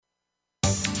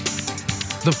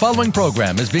The following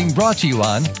program is being brought to you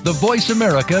on the Voice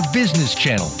America Business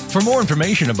Channel. For more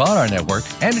information about our network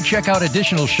and to check out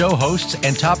additional show hosts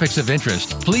and topics of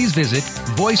interest, please visit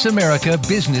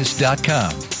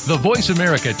voiceamericabusiness.com. The Voice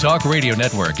America Talk Radio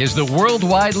Network is the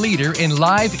worldwide leader in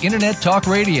live Internet talk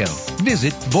radio.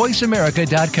 Visit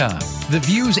voiceamerica.com. The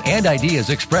views and ideas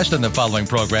expressed on the following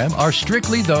program are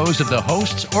strictly those of the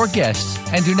hosts or guests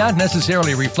and do not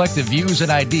necessarily reflect the views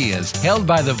and ideas held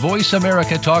by the Voice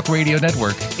America Talk Radio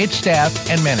Network, its staff,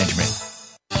 and management.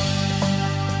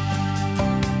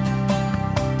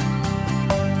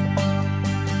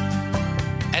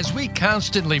 As we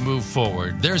constantly move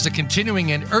forward, there's a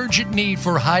continuing and urgent need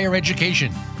for higher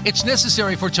education. It's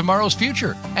necessary for tomorrow's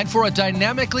future and for a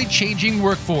dynamically changing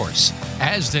workforce.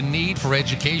 As the need for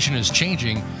education is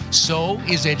changing, so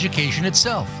is education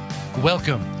itself.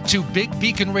 Welcome to Big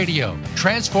Beacon Radio,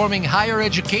 transforming higher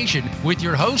education with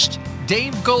your host,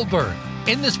 Dave Goldberg.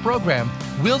 In this program,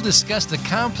 we'll discuss the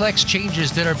complex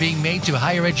changes that are being made to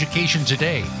higher education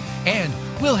today, and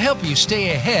we'll help you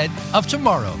stay ahead of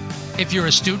tomorrow if you're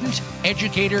a student,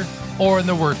 educator, or in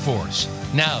the workforce.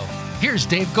 Now, here's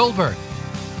Dave Goldberg.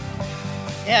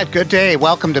 Yeah, good day.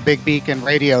 Welcome to Big Beacon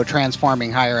Radio,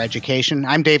 Transforming Higher Education.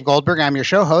 I'm Dave Goldberg. I'm your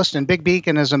show host, and Big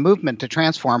Beacon is a movement to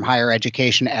transform higher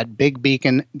education at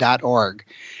bigbeacon.org.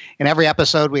 In every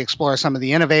episode, we explore some of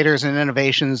the innovators and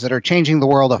innovations that are changing the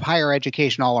world of higher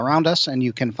education all around us, and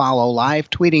you can follow live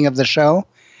tweeting of the show,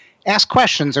 ask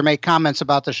questions, or make comments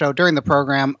about the show during the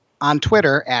program on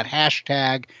Twitter at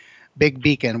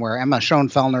 #BigBeacon, where Emma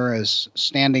Schoenfellner is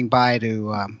standing by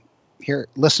to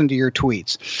listen to your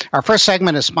tweets. Our first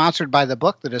segment is sponsored by the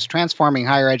book that is transforming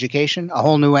higher education, A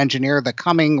Whole New Engineer, The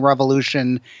Coming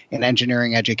Revolution in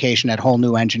Engineering Education at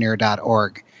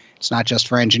wholenewengineer.org. It's not just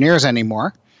for engineers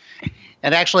anymore.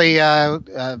 And actually, I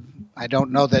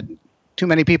don't know that too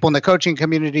many people in the coaching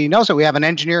community knows that we have an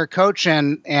engineer, coach,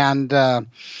 and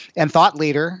thought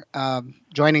leader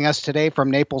joining us today from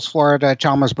Naples, Florida,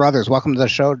 Chalmers Brothers. Welcome to the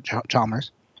show,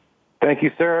 Chalmers. Thank you,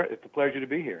 sir. It's a pleasure to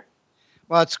be here.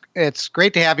 Well, it's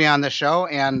great to have you on the show,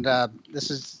 and this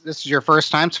is your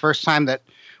first time. It's the first time that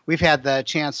we've had the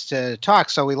chance to talk.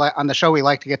 So on the show we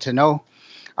like to get to know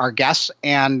our guests.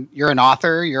 And you're an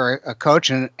author, you're a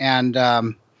coach, and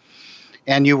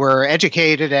you were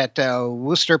educated at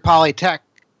Worcester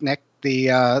Polytechnic,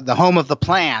 the home of the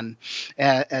plan,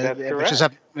 which is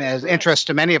of interest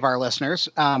to many of our listeners.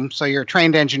 So you're a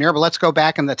trained engineer. But let's go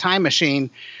back in the time machine.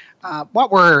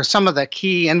 What were some of the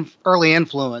key early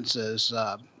influences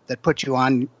that put you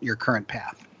on your current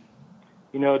path?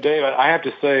 You know, Dave, I have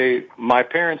to say my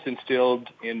parents instilled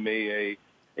in me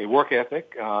a work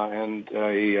ethic and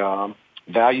a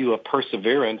value of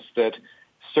perseverance that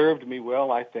served me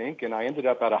well, I think. And I ended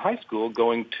up out of high school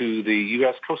going to the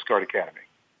U.S. Coast Guard Academy,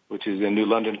 which is in New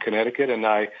London, Connecticut. And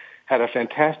I had a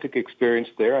fantastic experience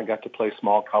there. I got to play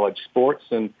small college sports.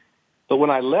 But when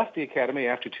I left the academy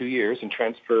after 2 years and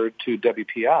transferred to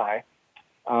WPI,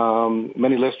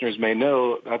 many listeners may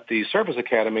know that the service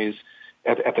academies,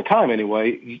 at the time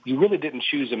anyway, you really didn't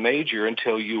choose a major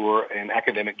until you were an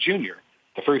academic junior.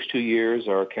 The first 2 years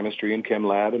are chemistry and chem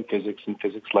lab and physics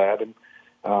lab and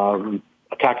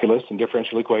calculus and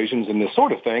differential equations and this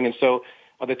sort of thing. And so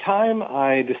by the time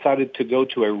I decided to go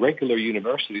to a regular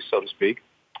university, so to speak,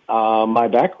 my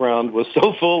background was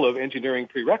so full of engineering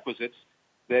prerequisites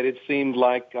that it seemed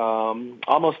like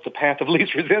almost the path of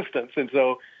least resistance. And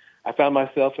so I found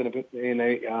myself in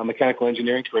a mechanical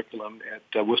engineering curriculum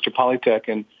at Worcester Polytech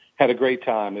and had a great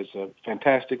time. It's a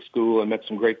fantastic school and met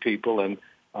some great people, and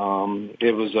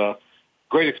it was a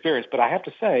great experience. But I have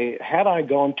to say, had I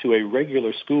gone to a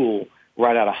regular school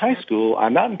right out of high school,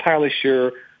 I'm not entirely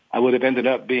sure I would have ended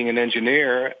up being an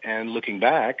engineer. And looking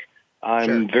back,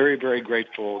 I'm very, very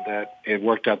grateful that it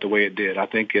worked out the way it did. I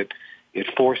think it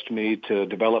forced me to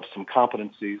develop some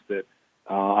competencies that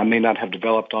I may not have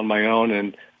developed on my own,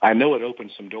 and I know it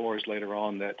opened some doors later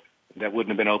on that wouldn't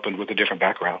have been opened with a different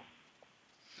background.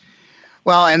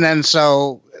 Well, and then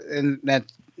so in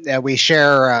that we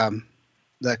share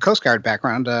the Coast Guard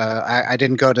background. I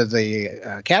didn't go to the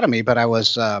academy, but I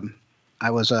was a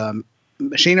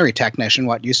machinery technician,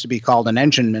 what used to be called an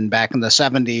engineman back in the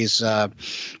 70s,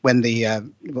 when the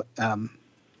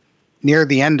near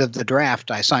the end of the draft,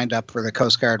 I signed up for the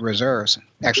Coast Guard Reserves.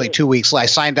 Actually, I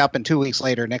signed up, and 2 weeks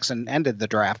later, Nixon ended the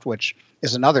draft, which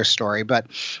is another story. But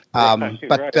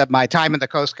my time in the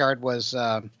Coast Guard was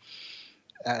a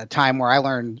time where I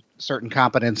learned certain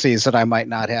competencies that I might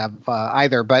not have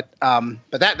either. But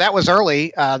that was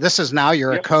early. This is now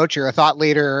you're a coach, you're a thought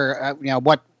leader.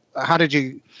 How did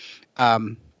you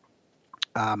how'd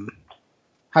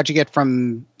you get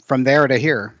from there to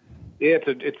here? Yeah,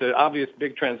 it's an obvious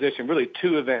big transition. Really,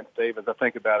 two events, Dave, as I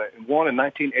think about it. One, in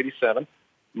 1987,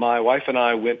 my wife and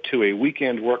I went to a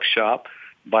weekend workshop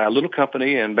by a little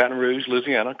company in Baton Rouge,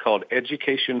 Louisiana, called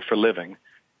Education for Living.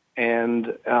 And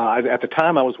at the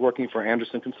time, I was working for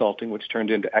Anderson Consulting, which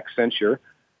turned into Accenture.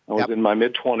 I was in my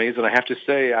mid-20s, and I have to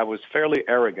say I was fairly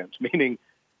arrogant, meaning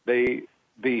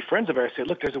the friends of ours said,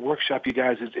 look, there's a workshop, you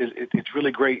guys. It's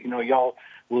really great. Y'all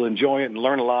will enjoy it and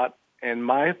learn a lot. And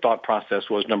my thought process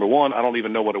was, number one, I don't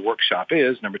even know what a workshop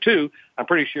is. Number two, I'm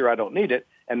pretty sure I don't need it.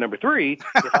 And number three,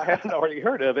 if I haven't already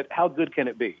heard of it, how good can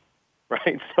it be?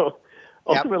 Right? So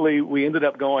ultimately, we ended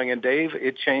up going, and Dave,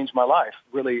 it changed my life.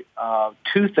 Really,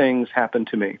 two things happened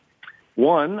to me.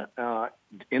 One,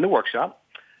 in the workshop,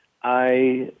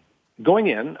 I'd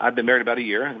been married about a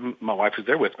year, and my wife was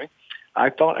there with me. I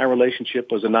thought our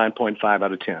relationship was a 9.5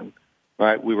 out of 10.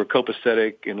 Right? We were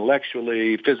copacetic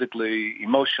intellectually, physically,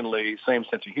 emotionally, same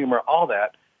sense of humor, all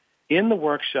that. In the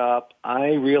workshop, I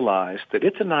realized that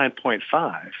it's a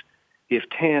 9.5 if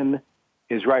 10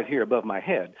 is right here above my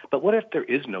head. But what if there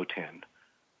is no 10?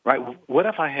 Right? What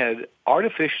if I had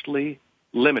artificially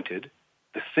limited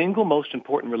the single most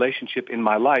important relationship in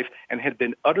my life and had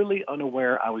been utterly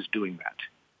unaware I was doing that?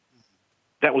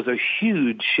 That was a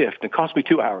huge shift. It cost me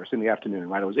 2 hours in the afternoon,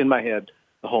 right? It was in my head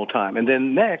the whole time. And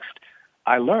then next,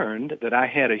 I learned that I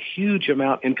had a huge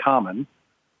amount in common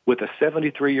with a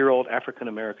 73-year-old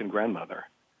African-American grandmother.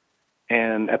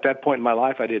 And at that point in my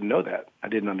life, I didn't know that. I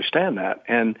didn't understand that.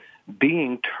 And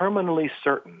being terminally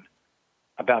certain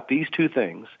about these two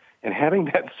things and having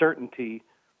that certainty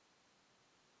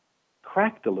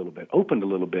cracked a little bit, opened a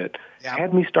little bit,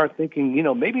 had me start thinking,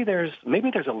 maybe there's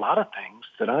a lot of things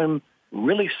that I'm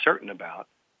really certain about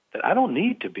that I don't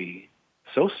need to be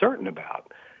so certain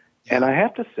about. And I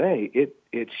have to say,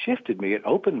 it shifted me. It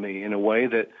opened me in a way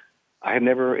that I had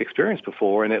never experienced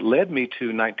before. And it led me to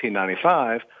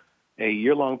 1995, a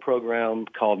year-long program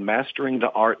called Mastering the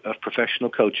Art of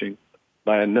Professional Coaching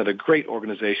by another great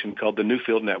organization called the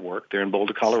Newfield Network. They're in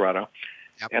Boulder, Colorado.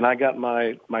 Yep. And I got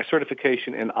my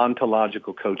certification in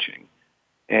ontological coaching.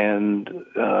 And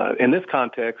in this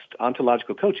context,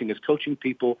 ontological coaching is coaching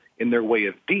people in their way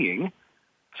of being.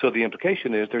 So the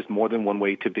implication is there's more than one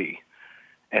way to be.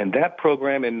 And that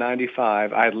program in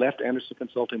 95, I had left Anderson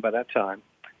Consulting by that time.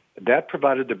 That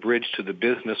provided the bridge to the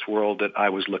business world that I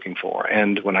was looking for.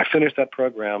 And when I finished that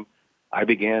program, I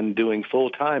began doing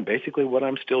full-time basically what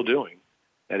I'm still doing.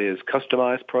 That is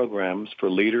customized programs for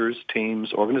leaders,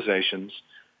 teams, organizations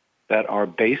that are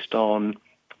based on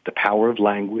the power of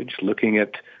language, looking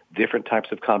at different types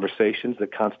of conversations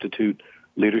that constitute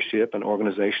leadership and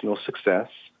organizational success,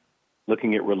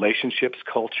 looking at relationships,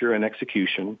 culture, and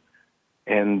execution,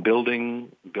 and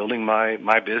building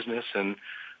my business and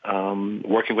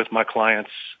working with my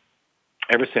clients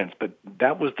ever since. But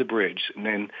that was the bridge. And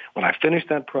then when I finished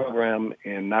that program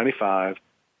in 95,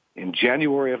 in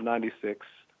January of 96,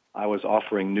 I was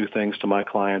offering new things to my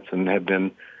clients and have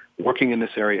been working in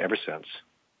this area ever since.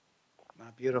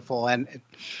 Beautiful. And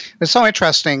it's so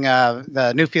interesting.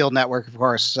 The Newfield Network, of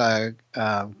course,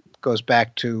 goes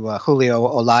back to Julio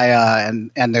Olaya,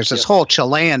 and there's this whole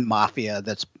Chilean mafia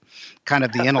that's kind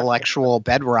of the intellectual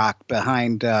bedrock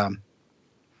behind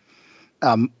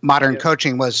modern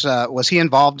coaching. Was he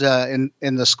involved in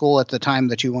the school at the time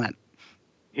that you went?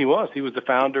 He was. He was the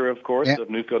founder, of course, of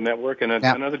Newfield Network, and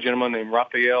another gentleman named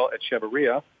Rafael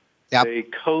Echeverria. They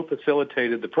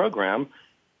co-facilitated the program.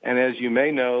 And as you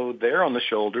may know, they're on the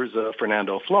shoulders of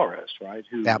Fernando Flores, right,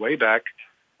 who way back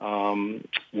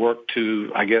worked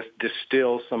to, I guess,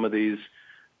 distill some of these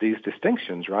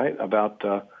distinctions, right, about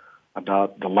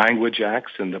the language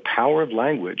acts and the power of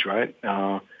language, right,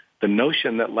 the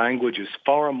notion that language is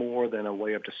far more than a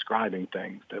way of describing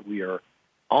things, that we are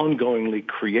ongoingly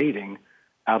creating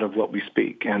out of what we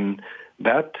speak. And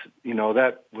that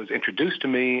was introduced to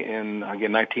me in,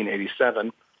 again,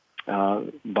 1987.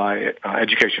 By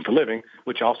Education for Living,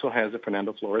 which also has a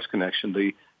Fernando Flores connection.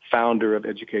 The founder of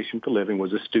Education for Living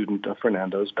was a student of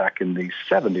Fernando's back in the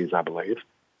 70s, I believe.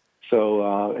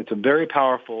 So it's a very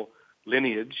powerful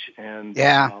lineage and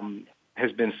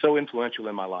has been so influential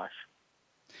in my life.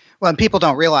 Well, and people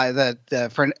don't realize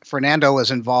that Fernando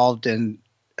was involved in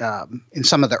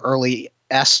some of the early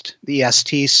the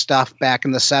EST stuff back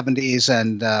in the 70s,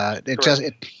 and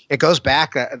it goes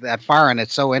back that far, and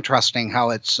it's so interesting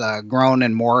how it's grown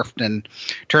and morphed and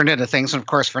turned into things. And of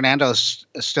course, Fernando's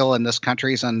still in this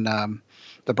country, he's in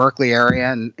the Berkeley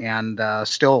area, and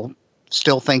still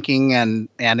thinking and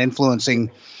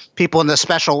influencing people in this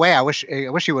special way. I wish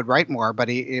he would write more, but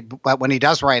when he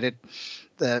does write, it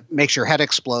makes your head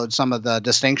explode. Some of the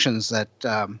distinctions that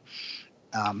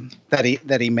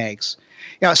he makes.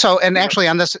 So, and actually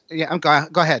on this,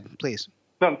 go ahead, please.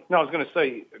 No, I was going to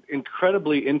say,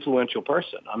 incredibly influential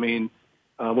person. I mean,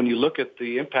 when you look at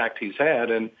the impact he's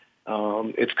had, and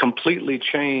it's completely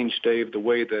changed, Dave, the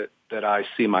way that I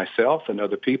see myself and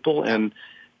other people, and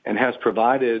has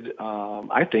provided,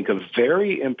 I think, a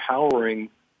very empowering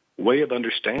way of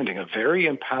understanding, a very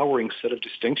empowering set of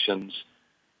distinctions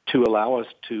to allow us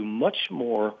to much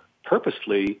more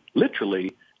purposely,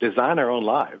 literally, design our own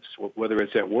lives, whether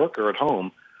it's at work or at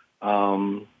home.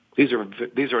 These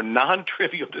are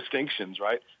non-trivial distinctions,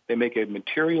 right? They make a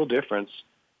material difference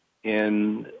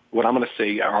in what I'm going to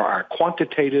say are our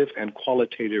quantitative and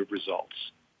qualitative results,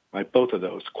 right? Both of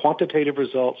those, quantitative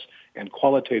results and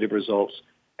qualitative results,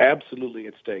 absolutely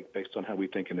at stake based on how we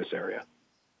think in this area.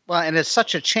 Well, and it's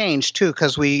such a change, too,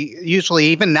 because we usually,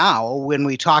 even now, when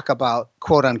we talk about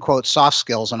quote-unquote soft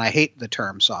skills, and I hate the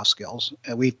term soft skills,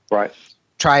 we've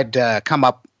tried to come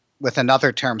up with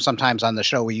another term. Sometimes on the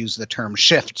show we use the term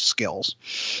shift skills.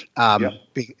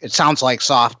 It sounds like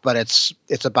soft, but it's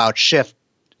about shift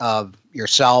of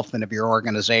yourself and of your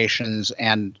organizations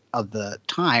and of the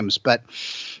times. But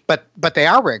they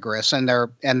are rigorous, and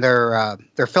they're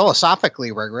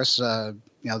philosophically rigorous.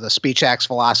 The Speech Acts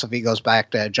philosophy goes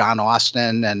back to John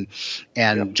Austin and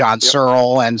John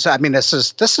Searle, and so I mean this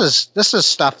is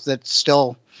stuff that's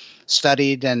still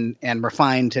studied and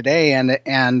refined today, and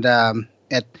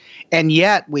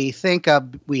yet we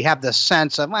have this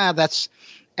sense of that's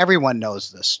everyone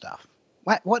knows this stuff.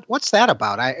 What's that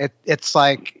about? It's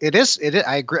like it is.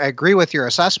 I agree with your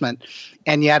assessment,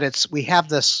 and yet we have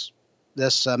this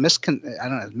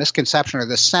misconception or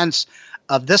this sense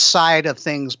of this side of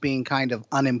things being kind of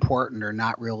unimportant or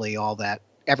not really all that.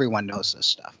 Everyone knows this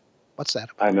stuff. What's that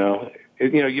about? I know.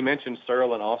 You mentioned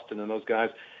Searle and Austin and those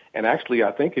guys, and actually,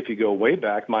 I think if you go way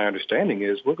back, my understanding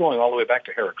is we're going all the way back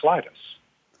to Heraclitus,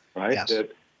 right? Yes.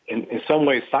 That in some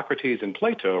ways, Socrates and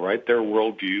Plato, right, their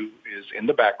worldview is in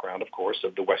the background, of course,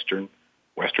 of the Western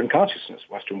consciousness,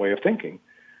 Western way of thinking.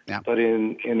 Yeah. But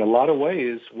in a lot of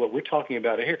ways, what we're talking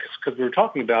about here, because we're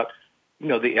talking about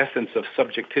the essence of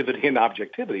subjectivity and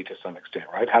objectivity to some extent,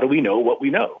 right? How do we know what we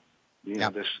know?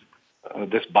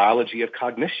 This biology of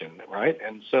cognition, right?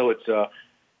 And so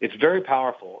it's very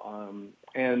powerful.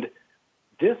 And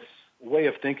this way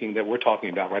of thinking that we're talking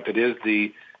about, right, that is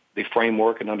the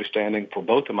framework and understanding for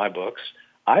both of my books,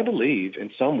 I believe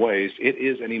in some ways it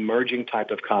is an emerging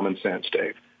type of common sense,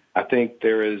 Dave. I think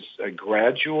there is a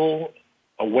gradual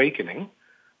awakening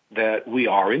that we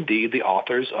are indeed the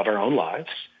authors of our own lives,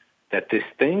 that this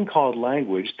thing called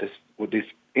language, with these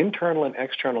internal and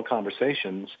external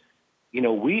conversations,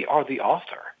 we are the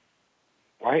author,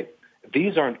 right?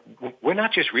 We're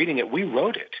not just reading it, we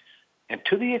wrote it. And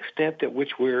to the extent that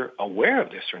which we're aware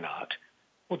of this or not,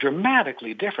 well,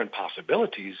 dramatically different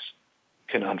possibilities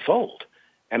can unfold.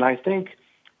 And I think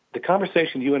the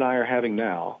conversation you and I are having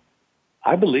now,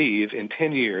 I believe in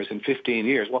 10 years, in 15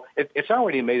 years, well, it's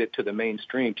already made it to the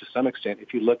mainstream to some extent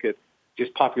if you look at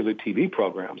just popular TV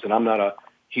programs. And I'm not a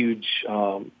huge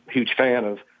fan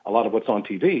of a lot of what's on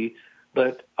TV,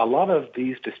 but a lot of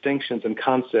these distinctions and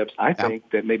concepts, I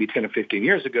think that maybe 10 or 15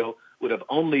 years ago would have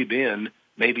only been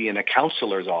maybe in a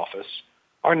counselor's office,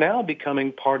 are now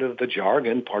becoming part of the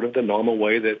jargon, part of the normal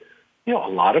way that, a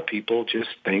lot of people just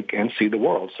think and see the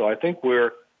world. So I think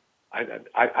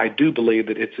I do believe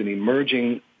that it's an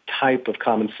emerging type of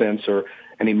common sense or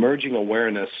an emerging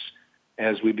awareness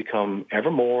as we become ever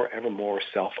more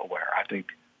self-aware.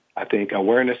 I think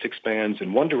awareness expands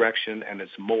in one direction and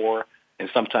it's more and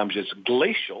sometimes it's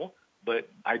glacial, but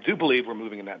I do believe we're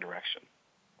moving in that direction.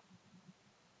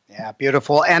 Yeah,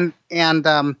 beautiful. And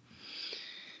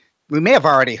we may have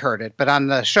already heard it, but on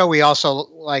the show we also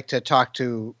like to talk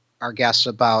to our guests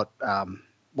about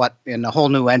what in the Whole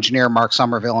New Engineer, Mark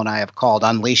Somerville and I have called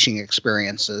unleashing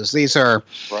experiences. These are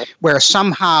where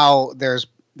somehow there's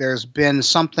been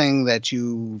something that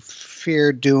you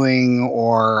feared doing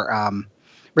or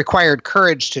required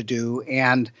courage to do,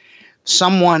 and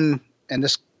someone, and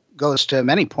this goes to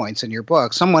many points in your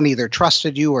book, someone either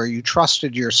trusted you or you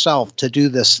trusted yourself to do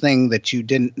this thing that you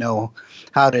didn't know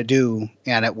how to do,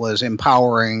 and it was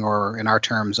empowering, or in our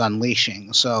terms,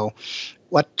 unleashing. So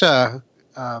what are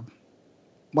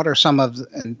some of,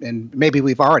 and maybe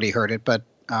we've already heard it, but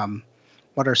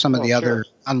what are some of the other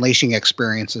unleashing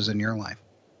experiences in your life?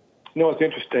 It's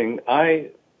interesting. I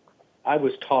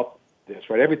was taught this,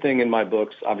 right? Everything in my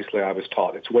books, obviously, I was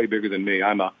taught. It's way bigger than me.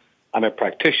 I'm a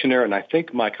practitioner, and I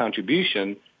think my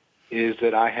contribution is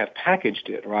that I have packaged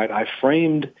it, right? I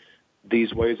framed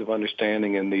these ways of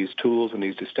understanding and these tools and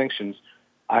these distinctions.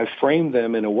 I've framed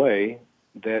them in a way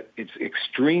that it's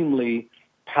extremely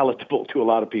palatable to a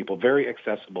lot of people, very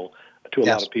accessible, to a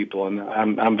lot of people, and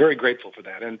I'm very grateful for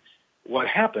that. And what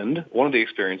happened, one of the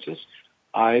experiences,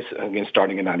 again,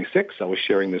 starting in 96, I was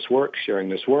sharing this work,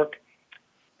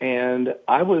 and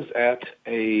I was at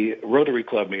a Rotary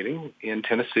Club meeting in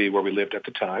Tennessee where we lived at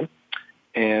the time,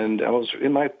 and I was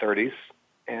in my 30s,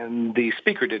 and the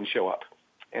speaker didn't show up.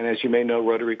 And as you may know,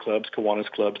 Rotary clubs, Kiwanis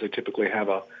clubs, they typically have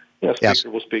a speaker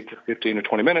will speak for 15 or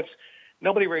 20 minutes.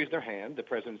 Nobody raised their hand. The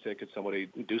president said, could somebody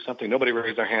do something? Nobody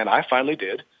raised their hand. I finally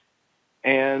did.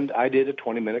 And I did a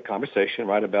 20-minute conversation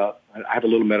right about, I have a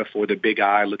little metaphor, the big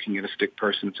eye looking at a stick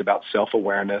person. It's about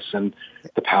self-awareness and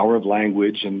the power of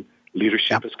language, and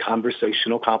leadership is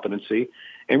conversational competency.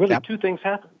 And really two things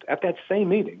happened. At that same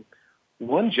meeting,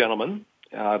 one gentleman,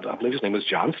 I believe his name was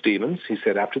John Stevens, he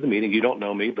said after the meeting, you don't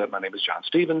know me, but my name is John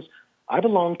Stevens. I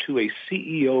belong to a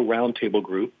CEO roundtable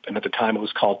group, and at the time it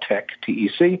was called TEC,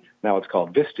 T-E-C. Now it's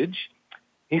called Vistage.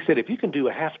 He said, if you can do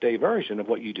a half-day version of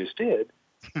what you just did,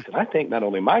 because I think not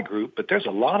only my group, but there's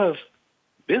a lot of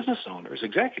business owners,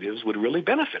 executives would really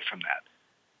benefit from that.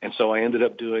 And so I ended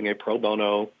up doing a pro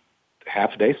bono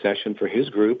half-day session for his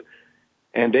group.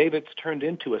 And David's turned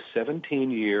into a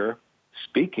 17-year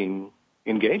speaking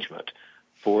engagement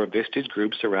for Vistage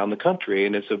groups around the country.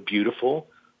 And it's a beautiful,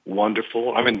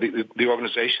 wonderful, the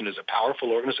organization is a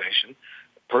powerful organization,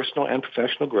 personal and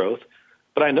professional growth.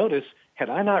 But I noticed,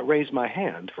 had I not raised my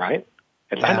hand, right,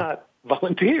 had I not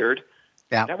volunteered,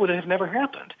 that would have never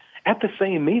happened. At the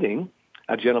same meeting,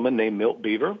 a gentleman named Milt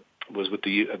Beaver was with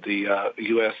the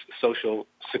U.S. Social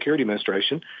Security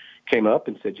Administration, came up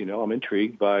and said, I'm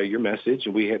intrigued by your message,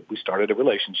 and we started a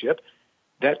relationship.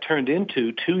 That turned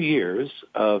into 2 years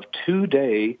of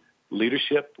 2-day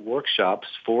leadership workshops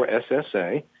for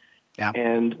SSA. Yeah.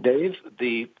 And Dave,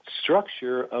 the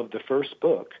structure of the first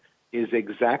book is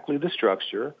exactly the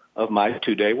structure of my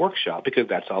 2-day workshop, because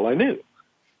that's all I knew.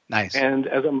 Nice. And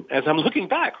as I'm looking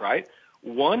back, right,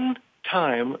 one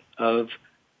time of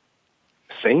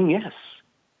saying yes,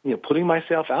 putting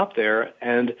myself out there,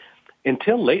 and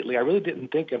until lately, I really didn't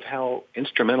think of how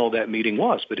instrumental that meeting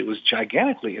was, but it was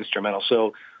gigantically instrumental.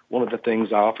 So one of the things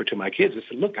I offer to my kids is,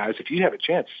 look, guys, if you have a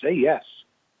chance, say yes.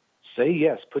 Say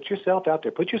yes. Put yourself out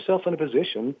there. Put yourself in a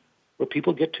position where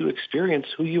people get to experience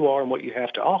who you are and what you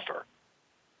have to offer.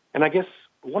 And I guess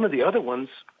one of the other ones,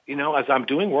 as I'm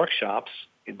doing workshops,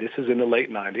 this is in the late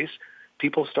 90s,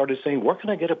 people started saying, where can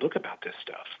I get a book about this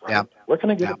stuff? Right? Yeah. Where can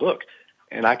I get a book?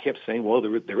 And I kept saying, well,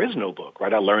 there is no book,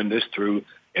 right? I learned this through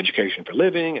Education for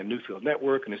Living and Newfield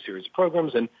Network and a series of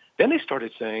programs. And then they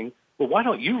started saying, well, why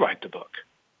don't you write the book?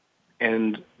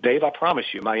 And Dave, I promise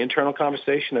you, my internal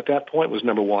conversation at that point was,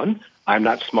 number one, I'm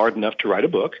not smart enough to write a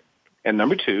book. And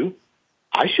number two,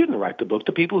 I shouldn't write the book.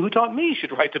 The people who taught me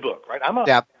should write the book, right?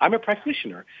 I'm a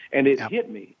practitioner. And it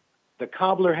hit me. The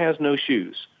cobbler has no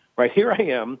shoes, right? Here I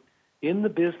am in the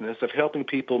business of helping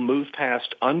people move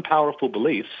past unpowerful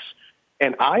beliefs.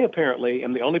 And I apparently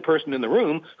am the only person in the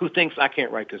room who thinks I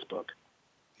can't write this book.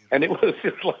 And it was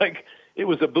just like, it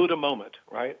was a Buddha moment,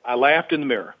 right? I laughed in the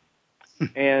mirror.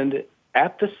 And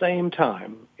at the same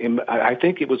time, I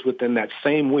think it was within that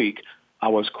same week, I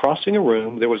was crossing a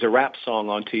room. There was a rap song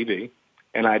on TV,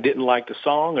 and I didn't like the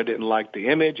song. I didn't like the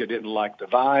image. I didn't like the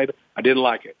vibe. I didn't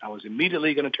like it. I was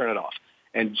immediately going to turn it off.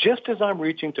 And just as I'm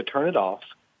reaching to turn it off,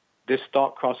 this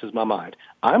thought crosses my mind.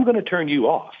 I'm going to turn you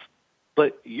off,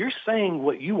 but you're saying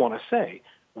what you want to say.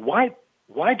 Why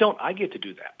don't I get to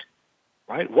do that,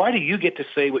 right? Why do you get to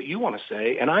say what you want to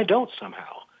say, and I don't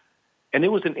somehow? And it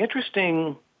was an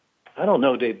interesting, I don't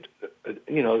know, Dave,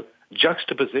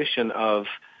 juxtaposition of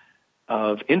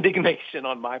indignation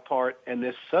on my part and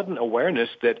this sudden awareness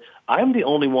that I'm the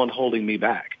only one holding me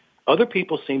back. Other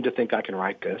people seem to think I can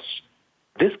write this.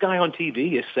 This guy on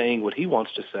TV is saying what he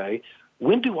wants to say.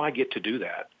 When do I get to do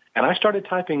that? And I started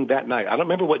typing that night. I don't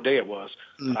remember what day it was.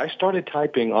 But I started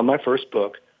typing on my first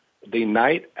book the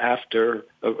night after,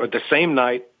 or the same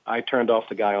night I turned off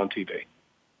the guy on TV.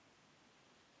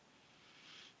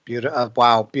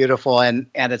 Wow, beautiful. And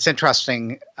it's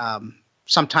interesting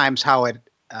sometimes how it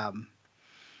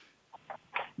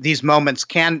these moments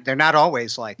they're not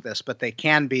always like this, but they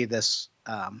can be this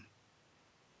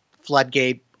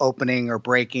floodgate opening or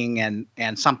breaking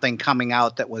and something coming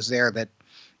out that was there that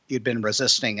you'd been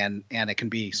resisting, and it can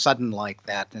be sudden like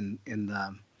that. And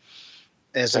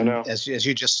as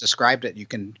you just described it, you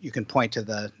can point to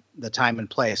the time and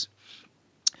place.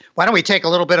 Why don't we take a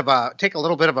little bit of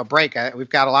a break? We've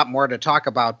got a lot more to talk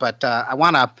about, but I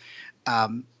want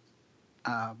to,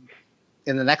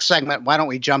 in the next segment, why don't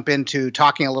we jump into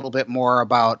talking a little bit more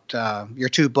about your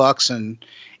two books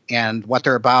and what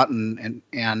they're about, and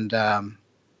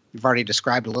you've already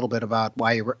described a little bit about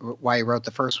why you wrote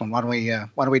the first one. Why don't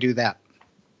we do that?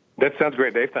 That sounds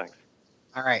great, Dave. Thanks.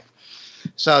 All right.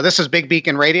 So this is Big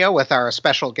Beacon Radio with our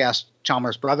special guest,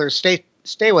 Chalmers Brothers.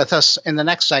 Stay with us in the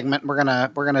next segment. We're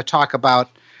gonna talk about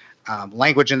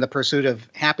language in the pursuit of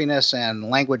happiness and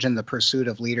language in the pursuit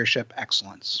of leadership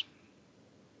excellence.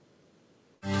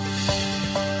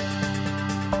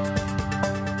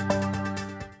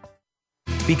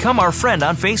 Become our friend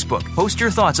on Facebook. Post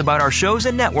your thoughts about our shows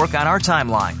and network on our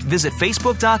timeline. Visit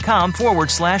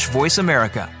facebook.com/Voice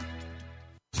America.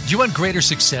 Do you want greater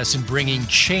success in bringing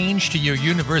change to your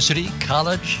university,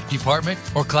 college, department,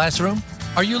 or classroom?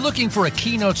 Are you looking for a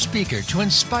keynote speaker to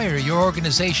inspire your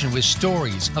organization with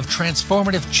stories of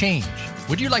transformative change?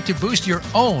 Would you like to boost your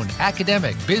own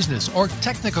academic, business, or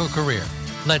technical career?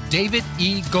 Let David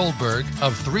E. Goldberg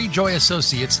of Three Joy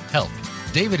Associates help.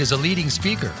 David is a leading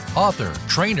speaker, author,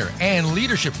 trainer, and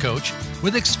leadership coach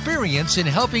with experience in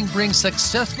helping bring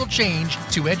successful change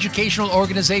to educational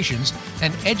organizations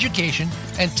and education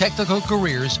and technical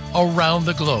careers around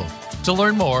the globe. To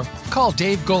learn more, call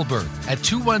Dave Goldberg at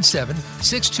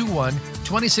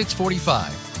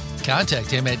 217-621-2645. Contact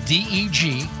him at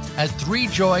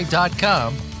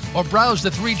deg@3joy.com or browse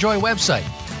the 3Joy website,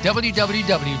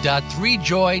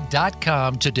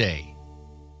 www.3joy.com today.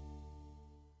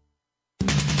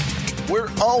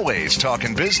 We're always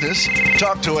talking business.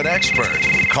 Talk to an expert.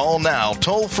 Call now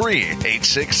toll free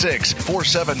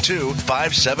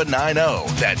 866-472-5790.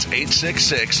 That's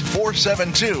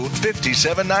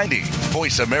 866-472-5790.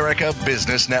 Voice America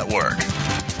Business Network.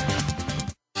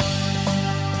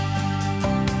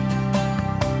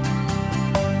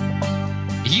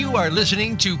 You are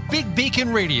listening to Big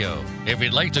Beacon Radio. If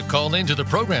you'd like to call into the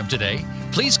program today,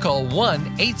 please call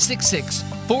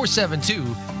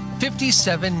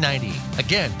 1-866-472-5790.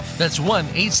 Again, that's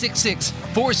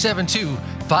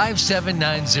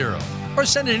 1-866-472-5790. Or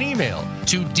send an email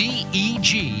to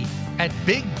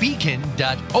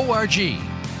deg@bigbeacon.org.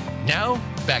 Now,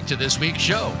 back to this week's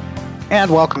show. And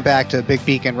welcome back to Big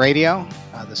Beacon Radio.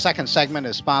 The second segment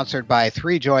is sponsored by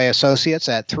Three Joy Associates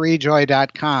at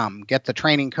 3joy.com. Get the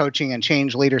training, coaching, and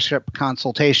change leadership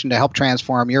consultation to help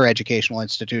transform your educational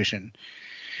institution.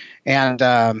 And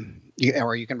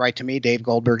or you can write to me, Dave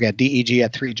Goldberg, at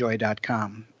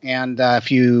deg@3joy.com. And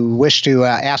if you wish to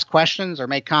ask questions or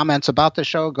make comments about the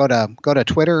show, go to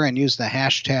Twitter and use the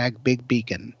hashtag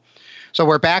BigBeacon. So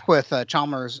we're back with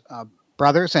Chalmers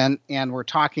Brothers, and we're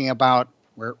talking about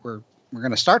we're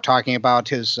going to start talking about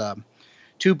his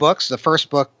two books. The first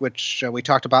book, which we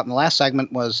talked about in the last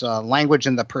segment, was Language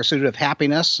in the Pursuit of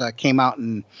Happiness. Came out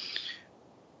in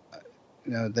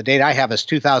the date I have is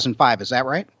 2005. Is that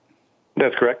right?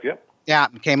 That's correct. Yep. Yeah,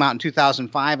 it came out in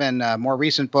 2005, and a more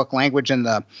recent book, Language in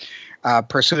the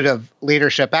Pursuit of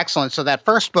Leadership Excellence. So that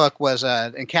first book was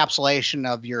an encapsulation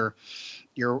of your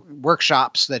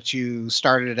workshops that you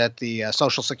started at the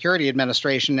Social Security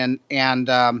Administration, and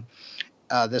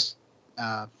this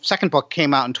second book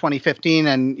came out in 2015,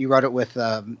 and you wrote it with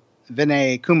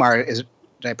Vinay Kumar. Did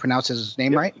I pronounce his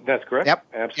name right? That's correct. Yep.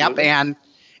 Absolutely. Yep.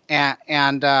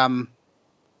 And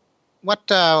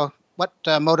what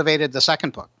motivated the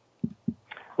second book?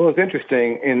 Well, it's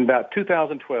interesting. In about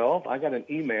 2012, I got an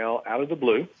email out of the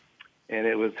blue, and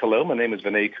it was, "Hello, my name is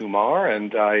Vinay Kumar,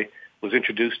 and I was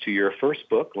introduced to your first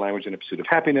book, Language in the Pursuit of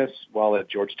Happiness, while at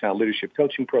Georgetown Leadership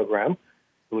Coaching Program,"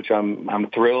 which I'm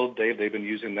thrilled. They've been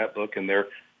using that book in their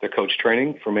coach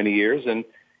training for many years. And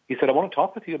he said, "I want to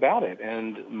talk with you about it."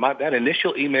 And that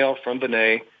initial email from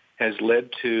Vinay has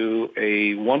led to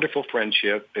a wonderful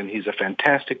friendship, and he's a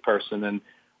fantastic person, and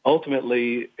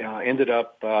ultimately ended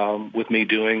up with me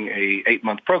doing a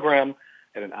 8-month program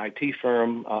at an IT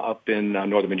firm up in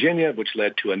Northern Virginia, which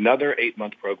led to another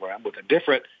 8-month program with a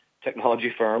different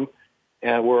technology firm.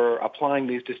 And we're applying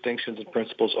these distinctions and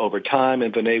principles over time,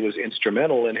 and Vinay was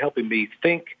instrumental in helping me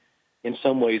think in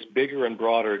some ways bigger and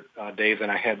broader, Dave, than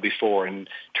I had before in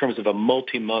terms of a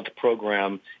multi-month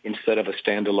program instead of a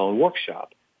standalone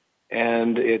workshop.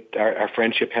 And our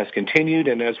friendship has continued,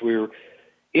 and as we're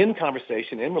in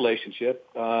conversation, in relationship,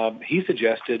 he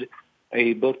suggested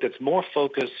a book that's more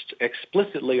focused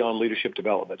explicitly on leadership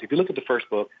development. If you look at the first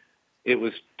book, it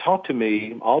was taught to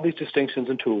me, all these distinctions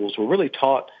and tools were really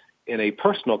taught in a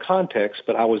personal context,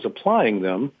 but I was applying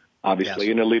them, obviously,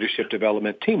 in a leadership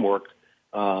development teamwork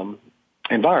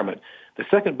environment. The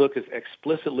second book is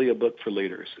explicitly a book for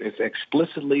leaders. It's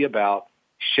explicitly about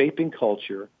shaping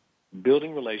culture,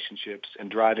 building relationships,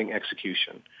 and driving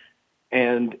execution.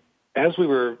 And as we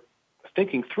were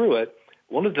thinking through it,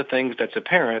 one of the things that's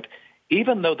apparent,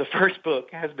 even though the first book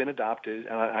has been adopted,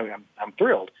 I'm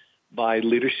thrilled, by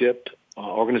leadership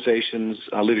organizations,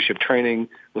 leadership training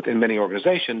within many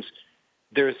organizations,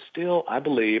 there's still, I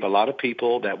believe, a lot of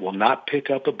people that will not pick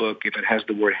up a book if it has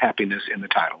the word happiness in the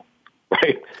title,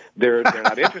 right? They're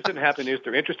not interested in happiness.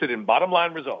 They're interested in bottom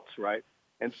line results, right?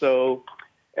 And so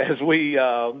as we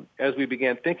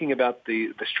began thinking about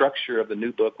the structure of the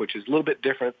new book, which is a little bit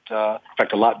different, in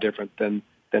fact, a lot different than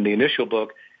the initial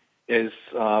book, is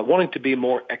wanting to be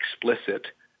more explicit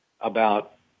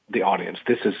about the audience.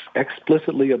 This is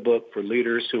explicitly a book for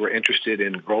leaders who are interested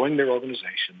in growing their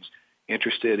organizations,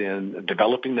 interested in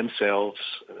developing themselves,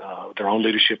 their own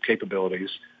leadership capabilities,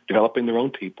 developing their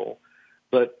own people.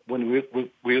 But when we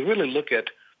really look at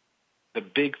the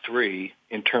big three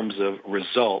in terms of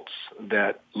results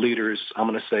that leaders, I'm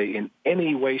going to say in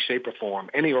any way, shape, or form,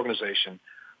 any organization,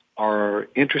 are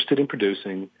interested in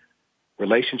producing: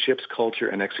 relationships, culture,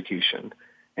 and execution.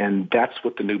 And that's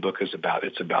what the new book is about.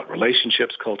 It's about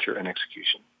relationships, culture, and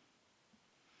execution.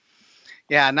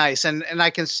 Yeah, nice. And I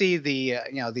can see the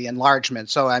the enlargement.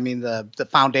 So I mean the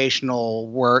foundational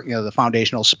work, the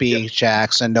foundational speech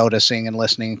acts and noticing and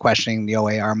listening and questioning, the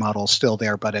OAR model is still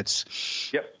there, but it's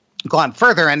gone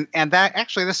further. And that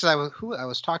actually, this is I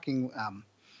was talking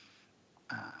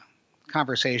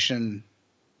conversation.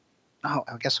 Oh,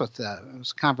 I guess it was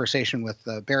a conversation with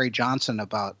Barry Johnson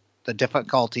about the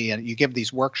difficulty, and you give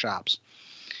these workshops,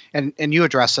 and you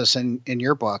address this in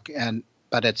your book,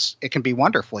 but it can be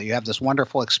wonderful. You have this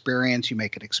wonderful experience. You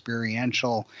make it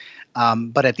experiential.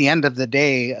 But at the end of the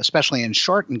day, especially in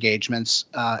short engagements,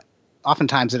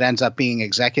 oftentimes it ends up being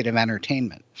executive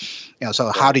entertainment.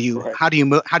 So how do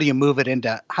you move it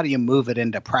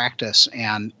into practice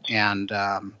and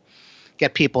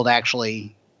get people to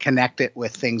actually connect it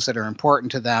with things that are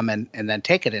important to them and then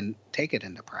take it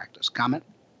into practice? Comment?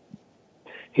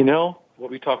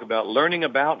 What we talk about, learning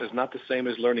about is not the same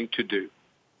as learning to do.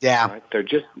 Yeah. Right?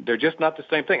 They're just not the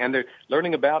same thing. And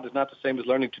learning about is not the same as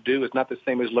learning to do, is not the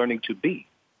same as learning to be.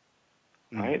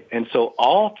 Right? And so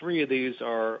all three of these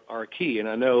are key. And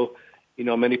I know,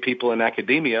 many people in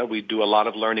academia, we do a lot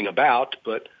of learning about,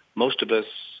 but most of us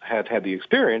have had the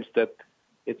experience that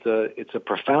it's a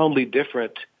profoundly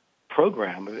different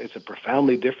program. It's a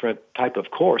profoundly different type of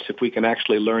course if we can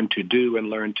actually learn to do and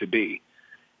learn to be.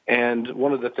 And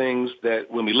one of the things that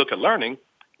when we look at learning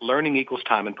equals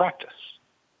time and practice.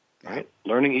 Right?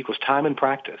 Learning equals time and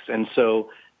practice. And so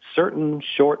certain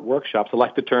short workshops, I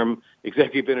like the term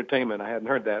executive entertainment. I hadn't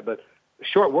heard that, but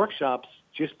short workshops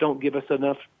just don't give us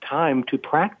enough time to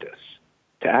practice,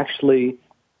 to actually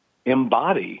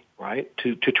embody, right?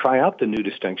 To try out the new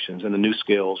distinctions and the new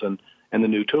skills and the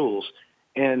new tools.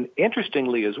 And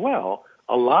interestingly as well,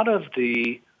 a lot of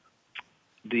the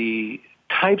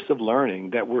types of learning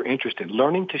that we're interested in,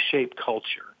 learning to shape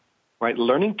culture, right?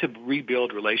 Learning to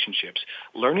rebuild relationships,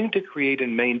 learning to create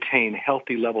and maintain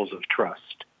healthy levels of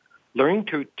trust, learning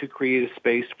to create a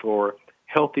space for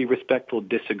healthy, respectful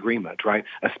disagreement, right?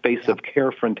 A space of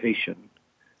carefrontation.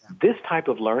 This type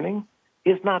of learning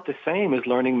is not the same as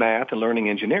learning math and learning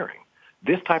engineering.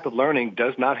 This type of learning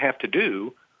does not have to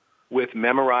do with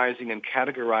memorizing and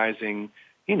categorizing,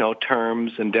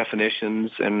 terms and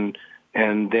definitions and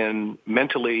then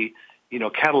mentally,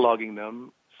 cataloging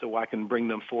them so I can bring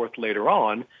them forth later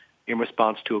on in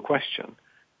response to a question.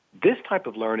 This type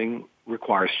of learning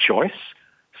requires choice,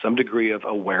 some degree of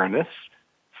awareness,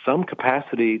 some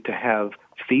capacity to have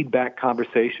feedback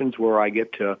conversations where I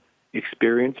get to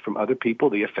experience from other people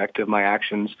the effect of my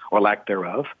actions or lack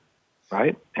thereof,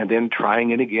 right? And then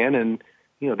trying it again. And,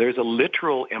 there's a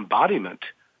literal embodiment,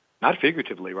 not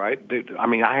figuratively, right?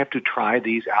 I have to try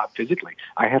these out physically.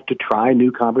 I have to try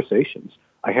new conversations.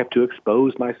 I have to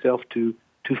expose myself to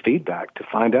feedback to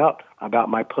find out about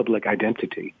my public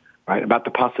identity, right? About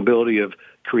the possibility of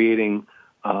creating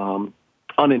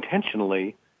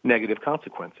unintentionally negative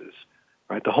consequences,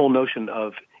 right? The whole notion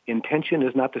of intention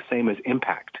is not the same as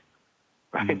impact,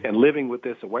 right? Mm-hmm. And living with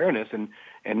this awareness and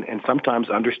sometimes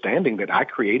understanding that I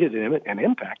created an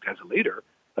impact as a leader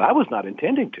that I was not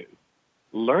intending to.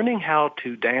 Learning how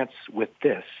to dance with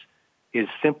this is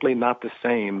simply not the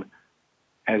same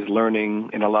as learning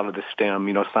in a lot of the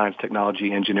STEM, science,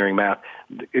 technology, engineering, math.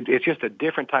 It's just a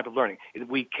different type of learning.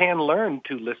 We can learn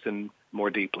to listen more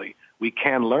deeply. We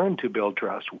can learn to build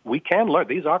trust. We can learn.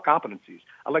 These are competencies.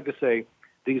 I like to say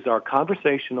these are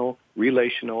conversational,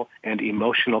 relational, and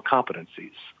emotional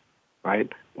competencies,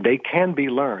 right? They can be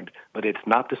learned, but it's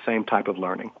not the same type of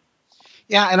learning.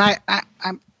 Yeah, and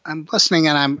I'm listening,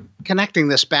 and I'm connecting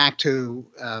this back to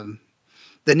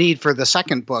the need for the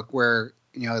second book, where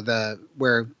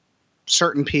where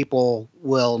certain people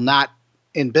will not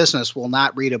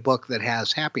read a book that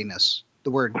has happiness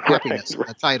the word happiness in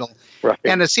the title. Right.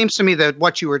 And it seems to me that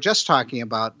what you were just talking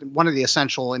about, one of the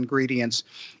essential ingredients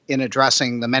in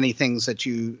addressing the many things that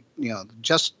you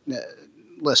just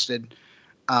listed,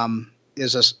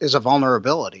 is a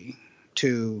vulnerability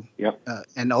to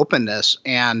an openness,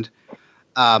 and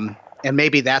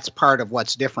maybe that's part of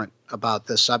what's different about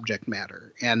this subject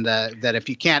matter, and that if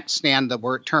you can't stand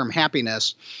the term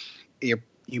happiness,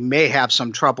 you may have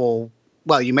some trouble.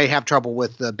 Well, you may have trouble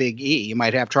with the big E. You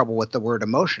might have trouble with the word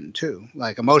emotion too.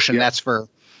 Like emotion, that's for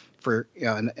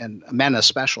and men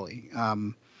especially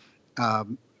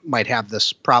might have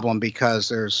this problem because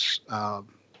there's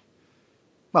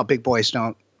big boys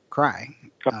don't cry.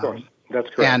 Of course, that's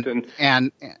correct.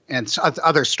 And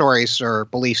other stories or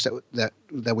beliefs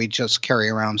that we just carry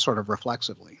around sort of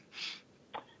reflexively.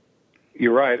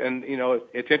 You're right. And,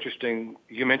 it's interesting.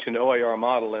 You mentioned OAR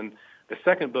model, and the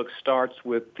second book starts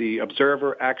with the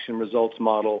observer action results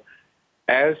model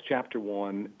as chapter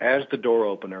 1, as the door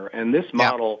opener. And this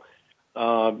model,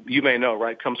 you may know,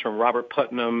 right, comes from Robert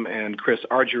Putnam and Chris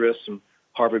Argyris from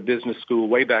Harvard Business School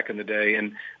way back in the day.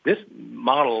 And this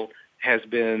model has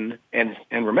been and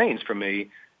remains for me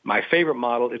my favorite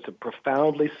model. It's a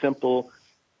profoundly simple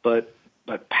but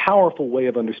powerful way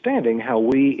of understanding how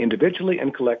we individually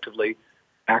and collectively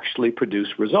actually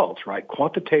produce results, right?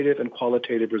 Quantitative and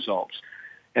qualitative results.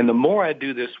 And the more I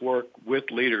do this work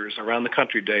with leaders around the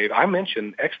country, Dave, I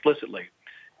mention explicitly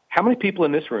how many people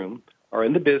in this room are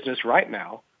in the business right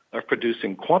now of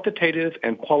producing quantitative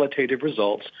and qualitative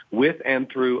results with and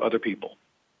through other people.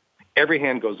 Every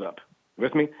hand goes up.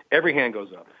 With me? Every hand goes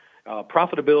up.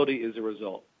 Profitability is a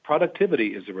result.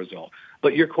 Productivity is a result.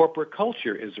 But your corporate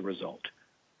culture is a result,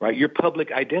 right? Your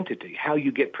public identity, how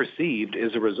you get perceived,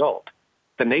 is a result.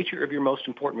 The nature of your most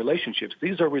important relationships,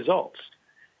 these are results.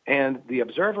 And the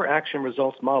observer action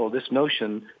results model, this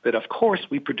notion that, of course,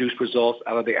 we produce results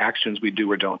out of the actions we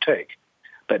do or don't take.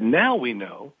 But now we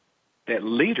know that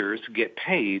leaders get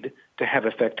paid to have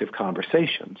effective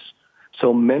conversations.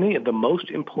 So many of the most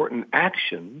important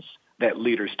actions that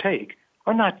leaders take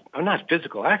are not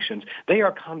physical actions. They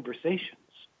are conversations,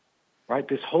 right?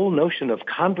 This whole notion of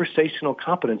conversational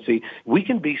competency, we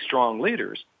can be strong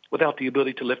leaders without the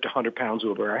ability to lift 100 pounds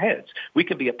over our heads. We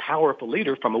can be a powerful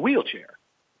leader from a wheelchair,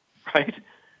 right?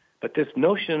 But this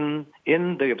notion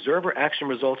in the observer action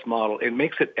results model, it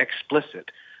makes it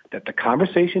explicit that the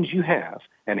conversations you have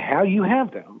and how you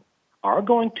have them are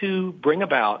going to bring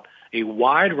about a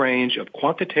wide range of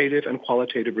quantitative and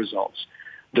qualitative results.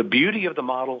 The beauty of the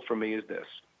model for me is this.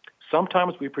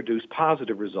 Sometimes we produce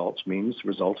positive results, means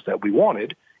results that we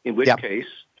wanted, in which case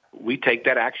we take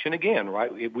that action again,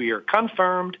 right? We are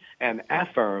confirmed and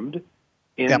affirmed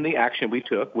in the action we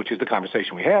took, which is the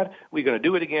conversation we had. We're going to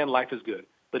do it again. Life is good.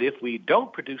 But if we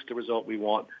don't produce the result we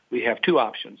want, we have two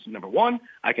options. Number one,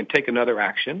 I can take another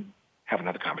action, have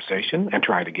another conversation, and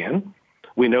try it again.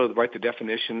 We know, right, the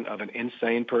definition of an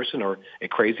insane person or a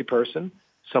crazy person,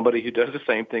 somebody who does the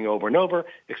same thing over and over,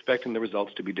 expecting the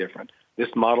results to be different. This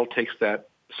model takes that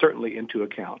certainly into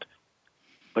account.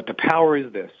 But the power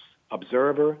is this: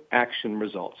 observer, action,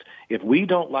 results. If we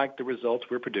don't like the results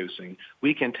we're producing,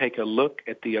 we can take a look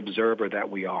at the observer that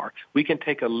we are. We can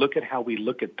take a look at how we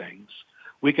look at things.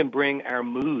 We can bring our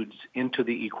moods into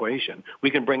the equation. We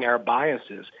can bring our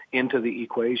biases into the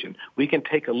equation. We can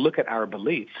take a look at our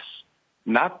beliefs,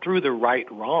 not through the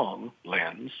right-wrong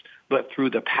lens, but through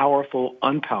the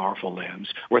powerful-unpowerful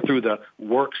lens, or through the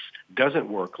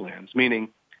works-doesn't-work lens, meaning,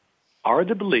 are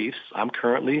the beliefs I'm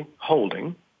currently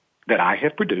holding that I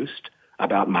have produced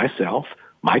about myself,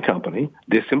 my company,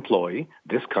 this employee,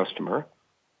 this customer,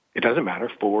 it doesn't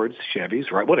matter, Fords, Chevys,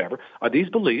 right, whatever, are these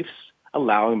beliefs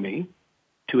allowing me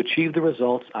to achieve the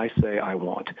results I say I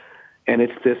want? And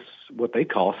it's this, what they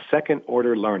call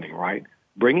second-order learning, right?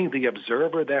 Bringing the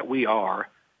observer that we are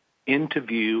into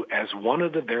view as one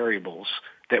of the variables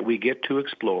that we get to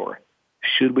explore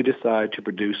should we decide to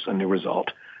produce a new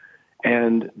result.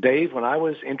 And Dave, when I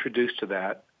was introduced to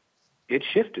that, it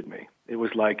shifted me. It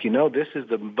was like, this is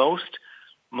the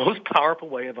most powerful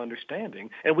way of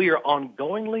understanding. And we are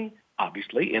ongoingly,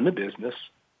 obviously, in the business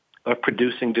of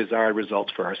producing desired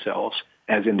results for ourselves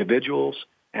as individuals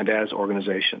and as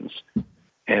organizations.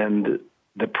 And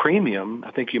the premium,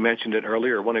 I think you mentioned it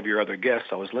earlier, one of your other guests,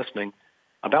 I was listening,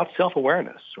 about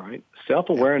self-awareness, right?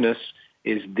 Self-awareness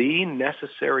is the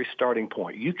necessary starting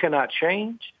point. You cannot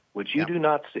change what you do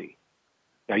not see.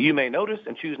 Now, you may notice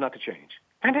and choose not to change.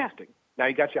 Fantastic. Now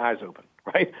you got your eyes open,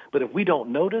 right? But if we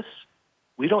don't notice,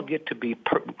 we don't get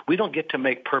to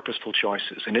make purposeful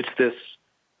choices. And it's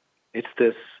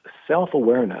this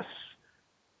self-awareness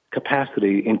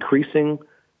capacity increasing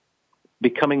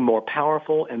becoming more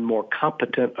powerful and more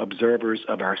competent observers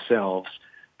of ourselves,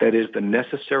 that is the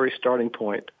necessary starting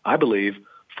point, I believe,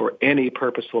 for any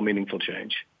purposeful, meaningful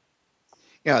change.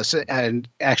 Yeah, so, and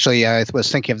actually, I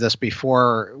was thinking of this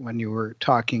before when you were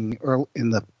talking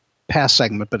in the past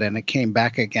segment, but then it came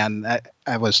back again.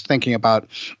 I was thinking about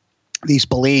these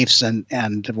beliefs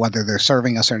and whether they're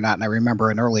serving us or not. And I remember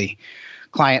an early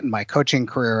client in my coaching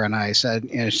career, and I said,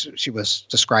 she was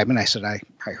describing, I said,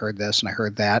 I heard this and I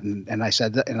heard that, and I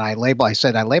said, and I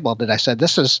labeled it. I said,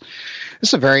 this is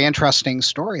a very interesting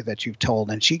story that you've told.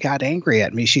 And she got angry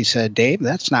at me. She said, Dave,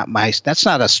 that's not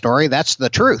a story. That's the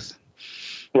truth.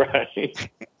 Right.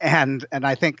 And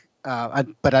I think,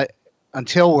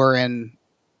 until we're in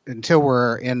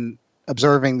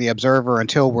observing the observer,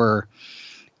 until we're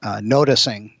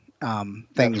noticing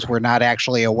things, we're not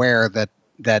actually aware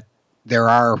that there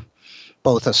are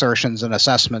both assertions and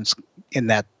assessments in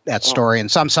that story, and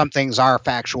some things are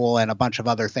factual, and a bunch of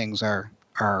other things are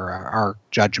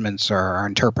judgments or our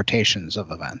interpretations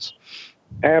of events.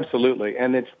 Absolutely,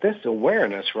 and it's this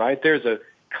awareness, right? There's a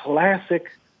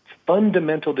classic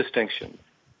fundamental distinction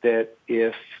that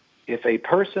if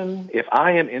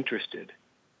I am interested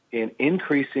in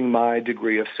increasing my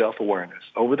degree of self-awareness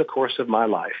over the course of my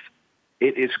life,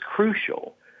 it is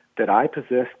crucial that I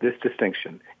possess this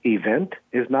distinction. Event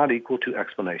is not equal to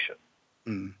explanation.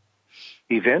 Mm.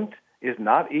 Event is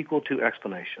not equal to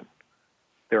explanation.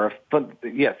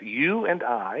 Yes, you and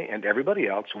I and everybody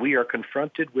else, we are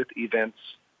confronted with events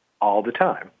all the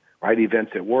time, right?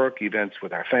 Events at work, events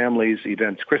with our families,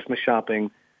 events Christmas shopping,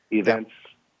 events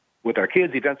with our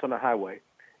kids, events on the highway.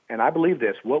 And I believe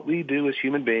this. What we do as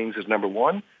human beings is, number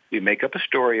one, we make up a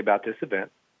story about this event.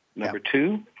 Number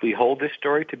two, we hold this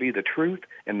story to be the truth.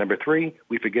 And number three,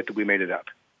 we forget that we made it up.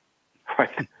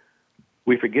 Right?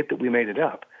 We forget that we made it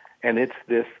up. And it's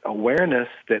this awareness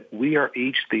that we are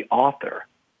each the author.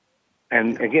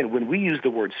 And again, when we use the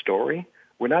word story,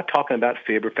 we're not talking about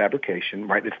fib or fabrication,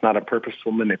 right? It's not a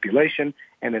purposeful manipulation,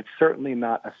 and it's certainly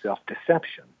not a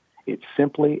self-deception. It's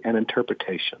simply an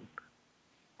interpretation,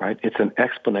 right? It's an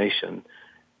explanation.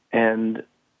 And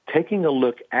taking a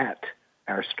look at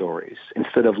our stories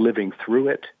instead of living through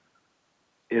it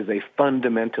is a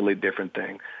fundamentally different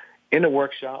thing. In a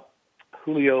workshop,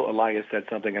 Julio Elias said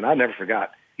something, and I never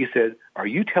forgot. He said, are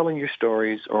you telling your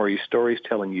stories, or are your stories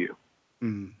telling you?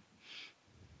 Mm.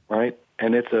 Right?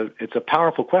 And it's a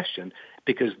powerful question,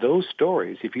 because those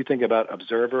stories, if you think about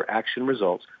observer, action,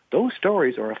 results, those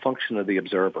stories are a function of the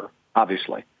observer,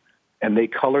 obviously. And they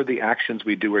color the actions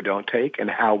we do or don't take and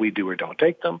how we do or don't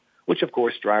take them, which, of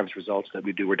course, drives results that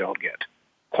we do or don't get,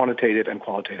 quantitative and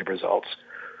qualitative results.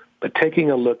 But taking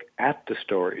a look at the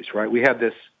stories, right, we have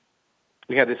this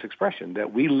expression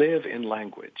that we live in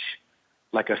language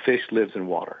like a fish lives in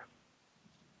water,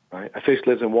 right? A fish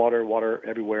lives in water, water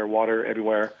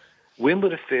everywhere. When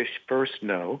would a fish first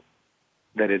know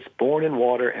that it's born in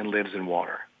water and lives in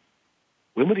water?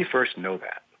 When would he first know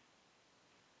that?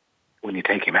 When you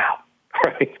take him out,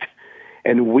 right?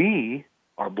 And we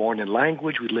are born in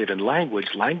language. We live in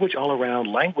language all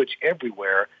around, language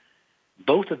everywhere.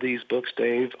 Both of these books,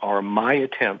 Dave, are my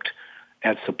attempt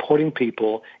at supporting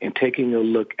people in taking a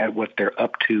look at what they're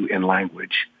up to in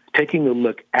language, taking a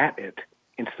look at it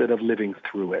instead of living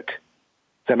through it. Does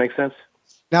that make sense?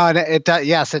 No, it does.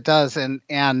 Yes, it does. And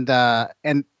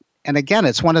again,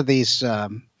 it's one of these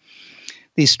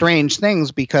strange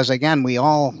things, because again, we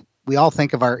all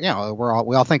think of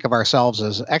we all think of ourselves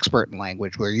as expert in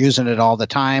language. We're using it all the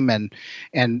time, and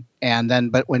then,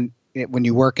 but when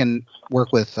you work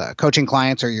with coaching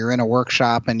clients, or you're in a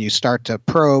workshop and you start to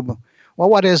probe, well,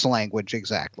 what is language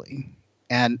exactly?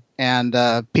 And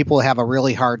people have a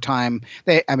really hard time.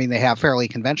 They have fairly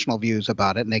conventional views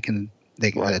about it, and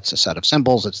right. It's a set of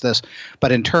symbols, it's this.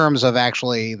 But in terms of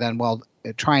actually then,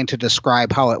 trying to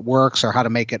describe how it works or how to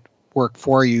make it work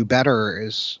for you better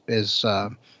is it's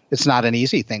not an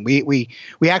easy thing.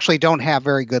 We actually don't have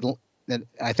very good.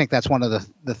 I think that's one of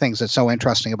the things that's so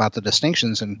interesting about the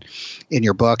distinctions in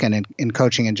your book and in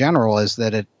coaching in general, is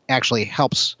that it actually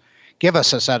helps give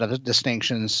us a set of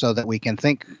distinctions so that we can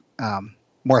think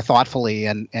more thoughtfully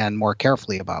and more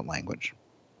carefully about language.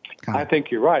 I think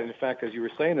you're right. In fact, as you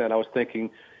were saying that, I was thinking,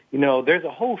 there's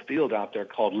a whole field out there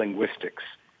called linguistics.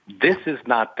 This is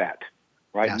not that,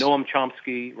 right? Yes. Noam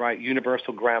Chomsky, right?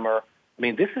 Universal grammar.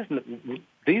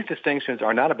 These distinctions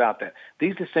are not about that.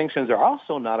 These distinctions are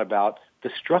also not about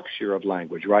the structure of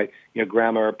language, right?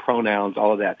 Grammar, pronouns,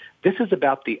 all of that. This is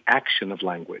about the action of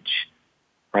language,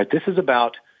 right? This is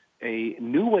about a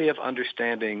new way of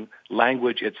understanding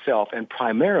language itself, and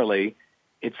primarily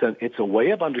it's a way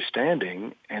of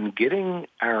understanding and getting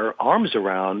our arms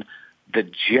around the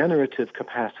generative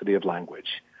capacity of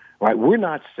language. Right? We're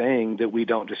not saying that we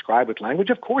don't describe with language.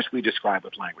 Of course we describe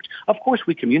with language. Of course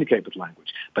we communicate with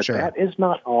language. But Sure. that is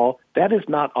not all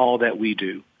that we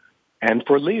do. And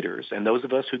for leaders and those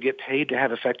of us who get paid to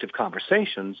have effective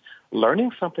conversations,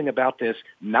 learning something about this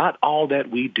not all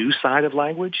that we do side of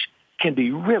language can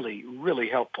be really, really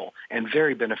helpful and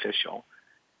very beneficial.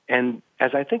 And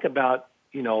as I think about,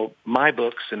 my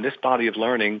books and this body of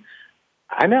learning,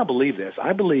 I now believe this.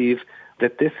 I believe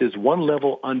that this is one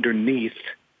level underneath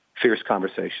fierce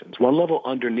conversations, one level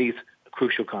underneath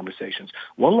crucial conversations,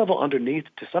 one level underneath,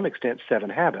 to some extent, 7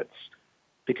 habits,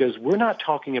 because we're not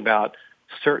talking about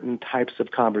certain types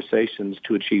of conversations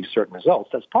to achieve certain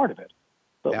results. That's part of it.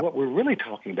 But what we're really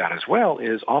talking about as well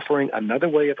is offering another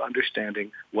way of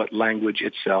understanding what language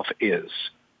itself is.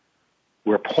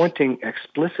 We're pointing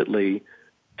explicitly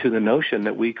to the notion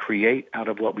that we create out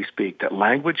of what we speak, that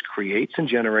language creates and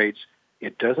generates.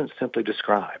 It doesn't simply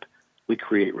describe. We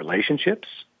create relationships,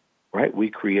 right? We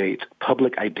create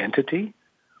public identity.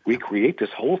 We create this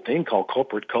whole thing called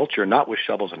corporate culture, not with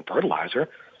shovels and fertilizer,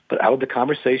 but out of the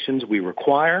conversations we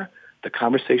require, the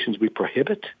conversations we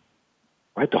prohibit,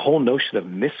 right? The whole notion of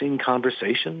missing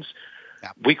conversations.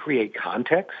 Yeah. We create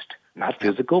context, not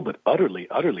physical, but utterly,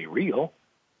 utterly real,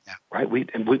 right?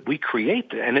 We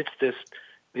create, and it's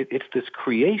this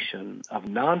creation of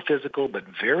non-physical but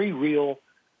very real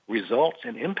results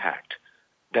and impact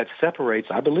that separates,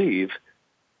 I believe,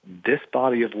 this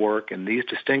body of work and these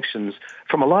distinctions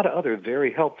from a lot of other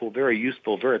very helpful, very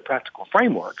useful, very practical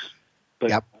frameworks.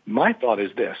 But my thought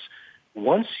is this: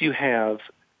 once you have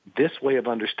this way of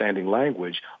understanding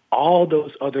language, all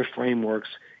those other frameworks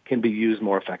can be used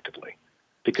more effectively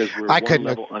because we're one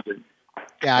level under.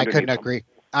 Yeah, I couldn't agree.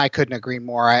 I couldn't agree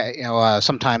more.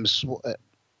 Sometimes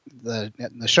the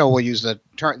show will use the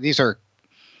term. These are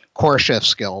core shift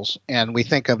skills, and we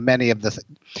think of many of the.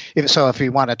 If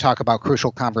you want to talk about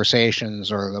crucial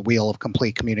conversations or the wheel of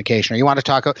complete communication, or you want to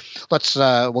talk, let's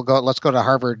go to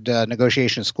Harvard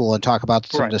Negotiation School and talk about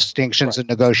some distinctions in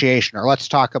negotiation, or let's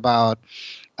talk about.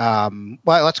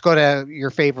 Let's go to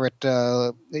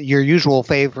your usual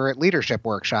favorite leadership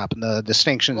workshop and the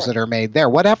distinctions that are made there.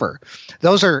 Whatever,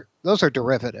 those are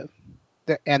derivative,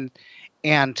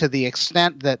 and to the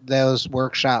extent that those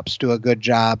workshops do a good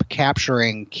job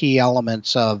capturing key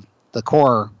elements of the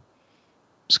core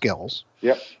skills,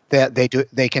 that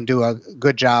they can do a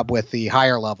good job with the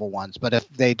higher level ones. But if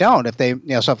they don't,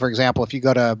 so for example, if you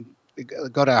go to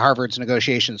Harvard's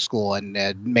negotiation school and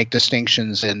make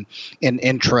distinctions in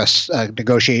interests,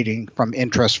 negotiating from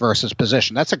interest versus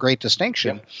position, that's a great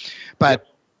distinction. But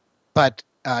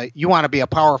you want to be a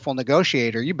powerful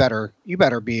negotiator, you better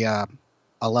be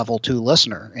a level 2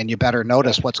 listener, and you better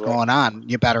notice what's going on.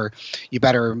 You better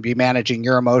be managing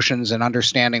your emotions and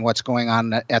understanding what's going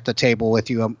on at the table with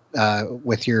you,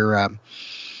 with your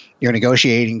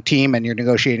negotiating team and your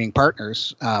negotiating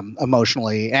partners,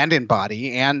 emotionally and in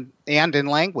body and in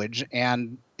language,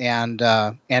 and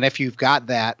if you've got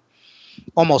that,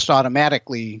 almost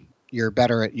automatically you're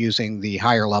better at using the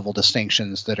higher level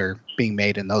distinctions that are being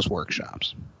made in those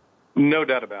workshops. No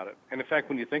doubt about it. And in fact,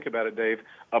 when you think about it, Dave,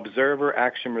 observer,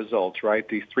 action, results, right?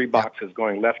 These 3 boxes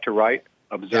going left to right,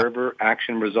 observer,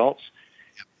 action, results.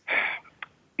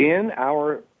 In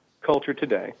our culture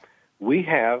today, we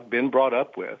have been brought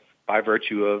up with, by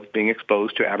virtue of being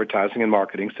exposed to advertising and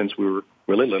marketing since we were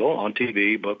really little, on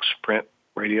TV, books, print,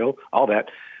 radio, all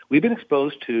that, we've been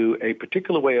exposed to a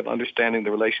particular way of understanding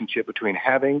the relationship between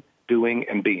having, doing,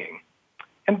 and being.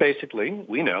 And basically,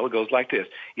 we know it goes like this.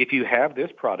 If you have this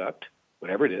product,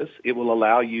 whatever it is, it will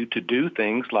allow you to do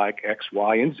things like X,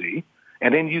 Y, and Z,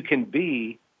 and then you can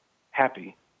be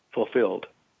happy, fulfilled,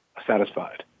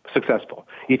 satisfied, successful.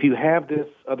 If you have this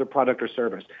other product or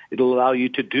service, it'll allow you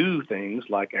to do things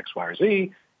like X, Y, or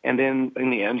Z, and then in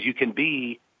the end, you can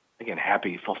be, again,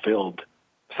 happy, fulfilled,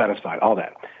 satisfied, all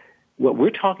that. What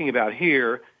we're talking about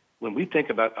here, when we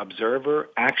think about observer,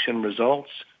 action,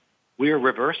 results, we are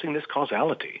reversing this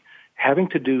causality, having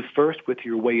to do first with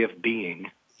your way of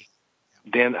being,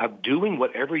 then of doing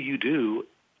whatever you do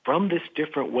from this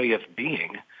different way of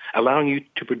being, allowing you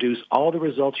to produce all the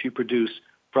results you produce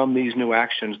from these new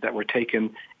actions that were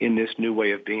taken in this new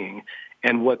way of being.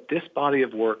 And what this body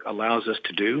of work allows us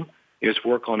to do is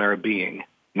work on our being,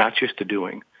 not just the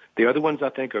doing. The other ones, I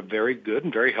think, are very good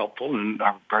and very helpful and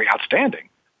are very outstanding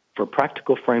for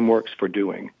practical frameworks for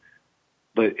doing.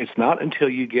 But it's not until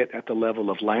you get at the level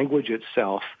of language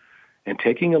itself and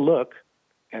taking a look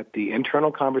at the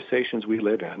internal conversations we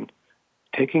live in,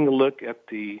 taking a look at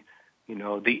the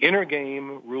inner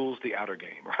game rules the outer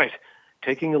game, right?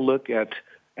 Taking a look at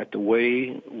at the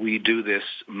way we do this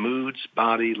moods,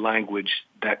 body, language,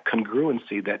 that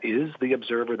congruency that is the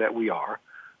observer that we are,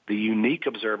 the unique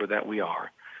observer that we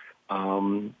are,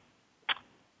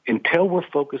 until we're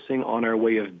focusing on our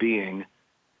way of being.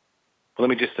 Well, let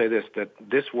me just say this, that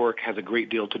this work has a great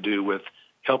deal to do with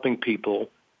helping people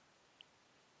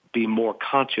be more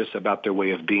conscious about their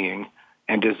way of being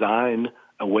and design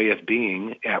a way of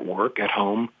being at work, at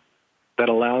home, that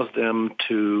allows them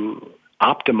to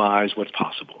optimize what's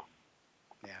possible.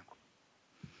 Yeah.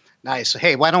 Nice.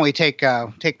 Hey, why don't we take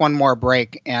one more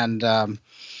break, and I'm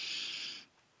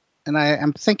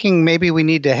thinking maybe we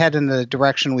need to head in the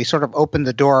direction we sort of opened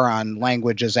the door on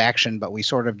language as action, but we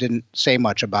sort of didn't say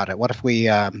much about it. What if we,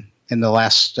 in the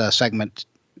last segment,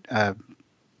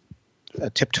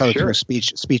 tiptoe through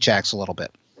speech acts a little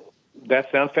bit?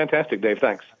 That sounds fantastic, Dave.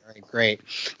 Thanks. All right, great.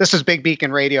 This is Big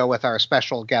Beacon Radio with our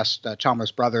special guest,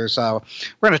 Chalmers Brothers. We're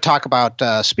going to talk about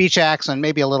speech acts and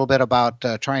maybe a little bit about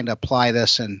trying to apply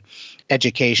this in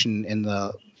education in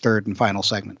the third and final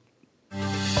segment.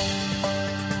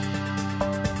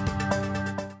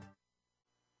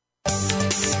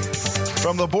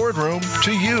 From the boardroom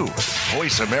to you,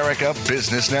 Voice America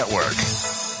Business Network.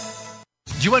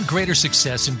 Do you want greater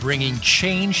success in bringing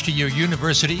change to your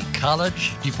university,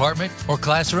 college, department, or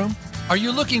classroom? Are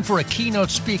you looking for a keynote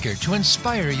speaker to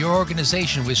inspire your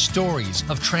organization with stories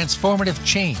of transformative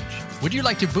change? Would you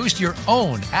like to boost your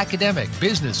own academic,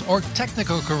 business, or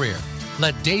technical career?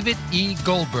 Let David E.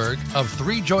 Goldberg of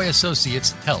Three Joy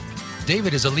Associates help.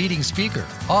 David is a leading speaker,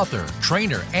 author,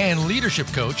 trainer, and leadership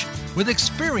coach with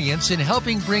experience in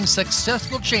helping bring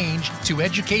successful change to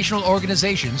educational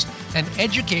organizations and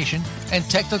education and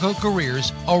technical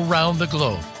careers around the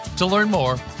globe. To learn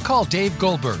more, call Dave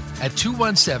Goldberg at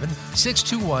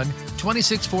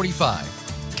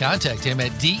 217-621-2645. Contact him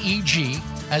at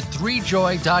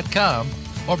deg@threejoy.com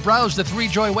or browse the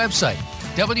 3Joy website,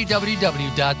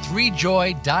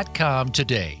 www.threejoy.com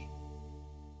today.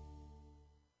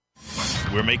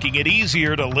 We're making it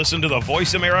easier to listen to the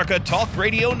Voice America Talk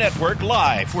Radio Network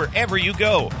live wherever you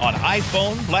go on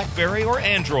iPhone, BlackBerry, or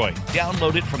Android.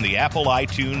 Download it from the Apple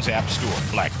iTunes App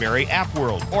Store, BlackBerry App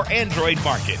World, or Android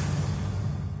Market.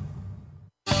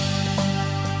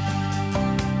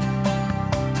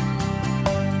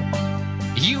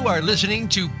 You are listening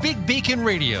to Big Beacon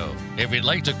Radio. If you'd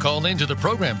like to call into the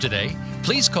program today,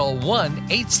 please call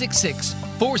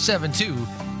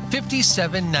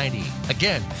 1-866-472-5790.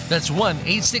 Again, that's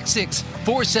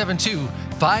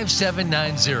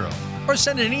 1-866-472-5790. Or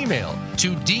send an email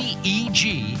to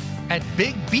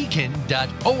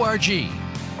deg@bigbeacon.org.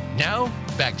 Now,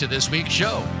 back to this week's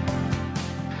show.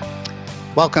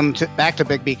 Welcome back to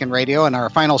Big Beacon Radio, and our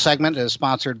final segment is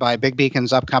sponsored by Big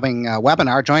Beacon's upcoming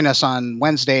webinar. Join us on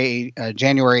Wednesday,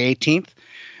 January 18th,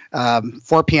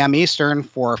 4 p.m. Eastern,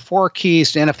 for 4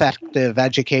 keys to ineffective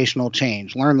educational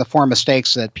change. Learn the 4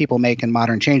 mistakes that people make in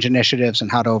modern change initiatives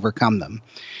and how to overcome them.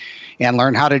 And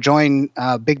learn how to join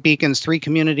Big Beacon's 3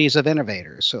 communities of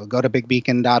innovators. So go to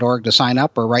bigbeacon.org to sign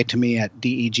up, or write to me at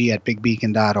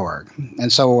deg@bigbeacon.org.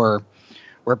 And so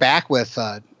we're back with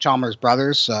Chalmers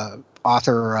Brothers,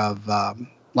 author of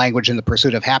Language in the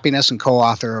Pursuit of Happiness and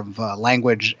co-author of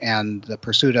Language and the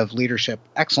Pursuit of Leadership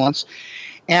Excellence.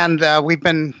 And we've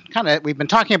been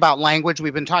talking about language.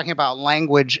 We've been talking about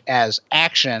language as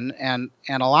action, and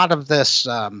a lot of this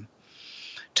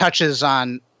touches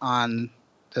on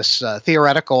this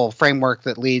theoretical framework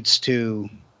that leads to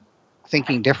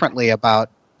thinking differently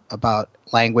about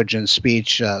language and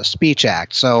speech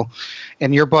act. So,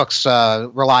 and your books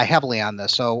rely heavily on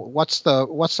this. So, what's the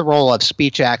role of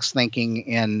speech acts thinking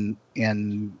in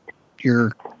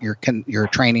your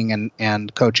training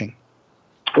and coaching?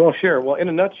 Well, sure. Well, in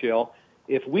a nutshell,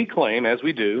 if we claim, as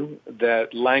we do,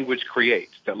 that language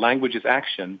creates, that language is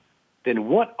action, then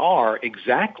what are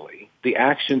exactly the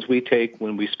actions we take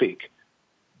when we speak?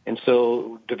 And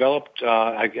so developed,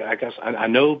 I guess, I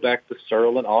know back to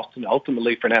Searle and Austin,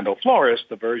 ultimately Fernando Flores,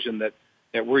 the version that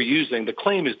we're using, the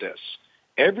claim is this.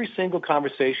 Every single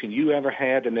conversation you ever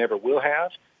had and ever will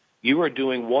have, you are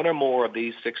doing one or more of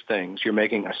these 6 things. You're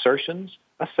making assertions,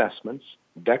 assessments,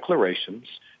 declarations,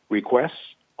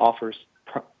 requests, offers,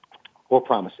 or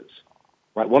promises,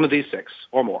 right? One of these 6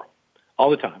 or more all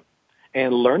the time.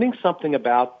 And learning something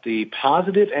about the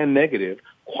positive and negative,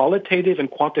 qualitative and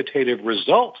quantitative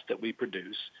results that we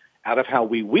produce out of how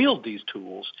we wield these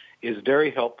tools is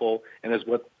very helpful, and is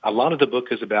what a lot of the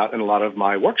book is about and a lot of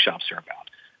my workshops are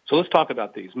about. So let's talk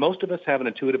about these. Most of us have an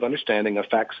intuitive understanding of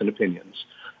facts and opinions.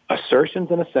 Assertions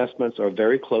and assessments are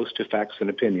very close to facts and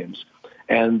opinions.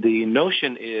 And the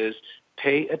notion is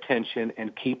pay attention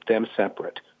and keep them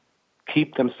separate.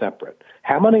 Keep them separate.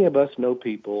 How many of us know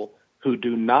people who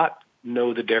do not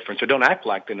know the difference or don't act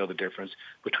like they know the difference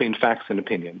between facts and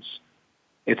opinions?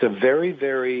 It's a very,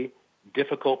 very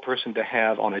difficult person to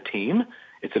have on a team.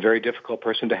 It's a very difficult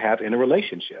person to have in a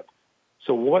relationship.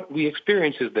 So what we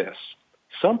experience is this.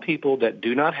 Some people that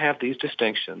do not have these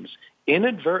distinctions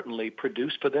inadvertently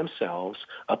produce for themselves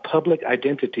a public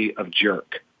identity of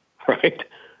jerk, right?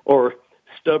 Or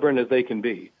stubborn as they can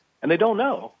be. And they don't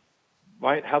know,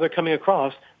 right, how they're coming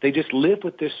across. They just live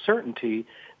with this certainty.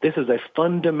 This is a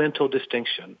fundamental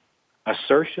distinction.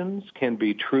 Assertions can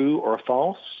be true or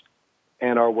false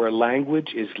and are where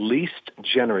language is least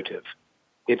generative.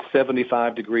 It's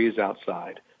 75 degrees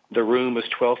outside. The room is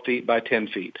 12 feet by 10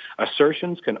 feet.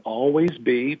 Assertions can always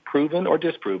be proven or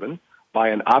disproven by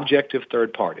an objective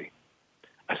third party.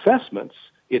 Assessments,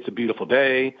 it's a beautiful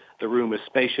day, the room is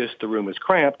spacious, the room is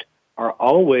cramped, are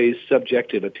always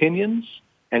subjective opinions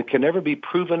and can never be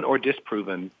proven or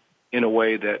disproven in a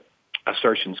way that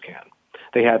assertions can.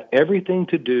 They have everything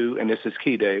to do, and this is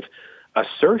key, Dave,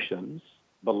 assertions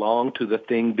belong to the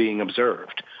thing being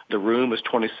observed. The room is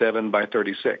 27 by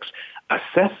 36.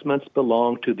 Assessments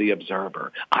belong to the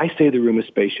observer. I say the room is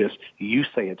spacious. You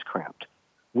say it's cramped.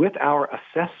 With our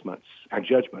assessments, our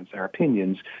judgments, our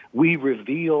opinions, we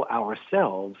reveal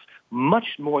ourselves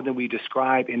much more than we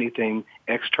describe anything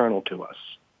external to us.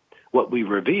 What we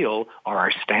reveal are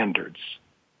our standards,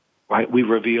 right? We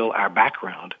reveal our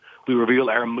background. We reveal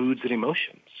our moods and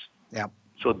emotions. Yep.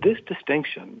 So this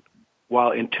distinction,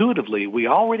 while intuitively we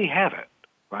already have it,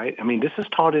 right? I mean, this is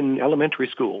taught in elementary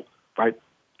school, right?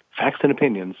 Facts and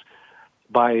opinions.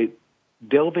 By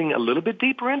delving a little bit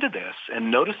deeper into this and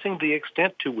noticing the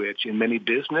extent to which in many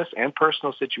business and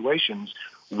personal situations,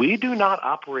 we do not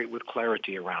operate with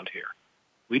clarity around here.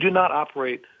 We do not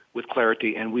operate with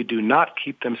clarity, and we do not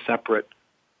keep them separate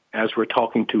as we're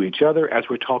talking to each other, as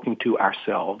we're talking to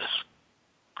ourselves.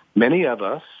 Many of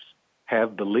us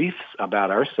have beliefs about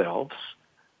ourselves,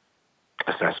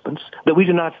 assessments, that we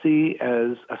do not see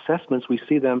as assessments. We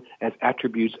see them as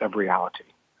attributes of reality.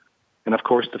 And, of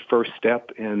course, the first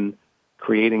step in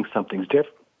creating something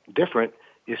different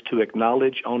is to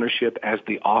acknowledge ownership as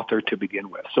the author to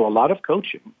begin with. So a lot of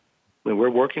coaching, when we're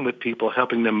working with people,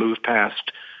 helping them move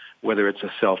past whether it's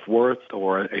a self-worth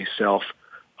or a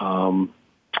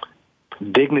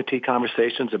self-dignity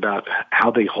conversations about how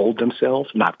they hold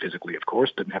themselves, not physically, of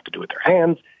course, doesn't have to do with their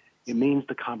hands. It means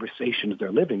the conversations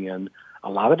they're living in. A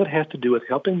lot of it has to do with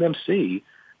helping them see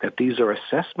that these are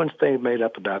assessments they've made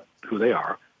up about who they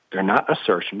are. They're not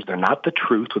assertions. They're not the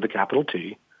truth with a capital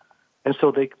T. And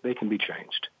so they can be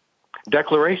changed.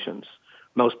 Declarations,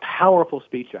 most powerful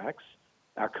speech acts.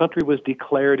 Our country was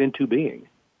declared into being,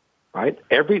 right?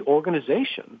 Every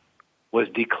organization was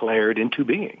declared into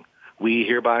being. We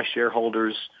hereby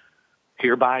shareholders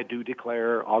hereby do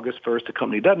declare August 1st the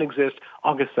company doesn't exist.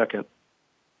 August 2nd,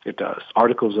 it does.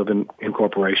 Articles of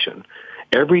incorporation.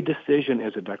 Every decision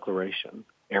is a declaration.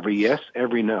 Every yes,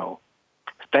 every no.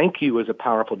 Thank you is a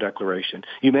powerful declaration.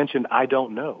 You mentioned I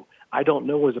don't know. I don't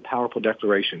know is a powerful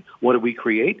declaration. What do we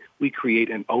create? We create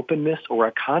an openness or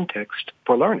a context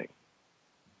for learning.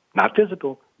 Not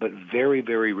physical, but very,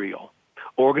 very real.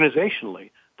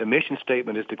 Organizationally, the mission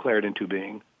statement is declared into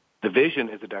being. The vision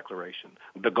is a declaration.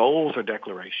 The goals are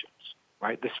declarations,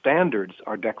 right? The standards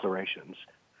are declarations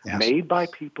made by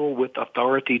people with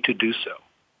authority to do so.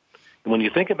 And when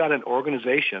you think about an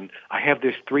organization, I have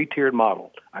this three-tiered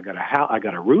model. I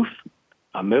got a roof,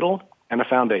 a middle, and a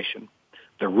foundation.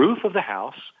 The roof of the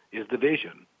house is the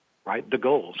vision, right? The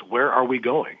goals. Where are we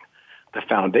going? The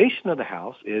foundation of the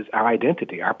house is our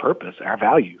identity, our purpose, our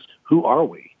values. Who are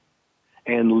we?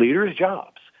 And leaders'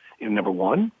 jobs, number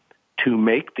one, to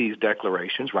make these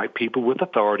declarations, right? People with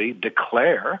authority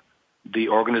declare the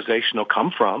organizational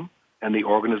come from and the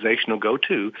organizational go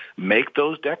to, make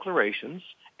those declarations.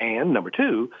 And number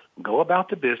two, go about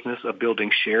the business of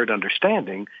building shared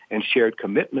understanding and shared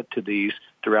commitment to these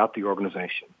throughout the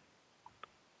organization.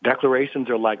 Declarations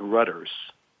are like rudder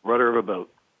of a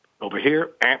boat. Over here,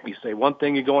 you say one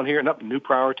thing, you're going here, and up, new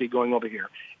priority going over here.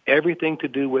 Everything to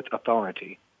do with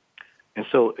authority. And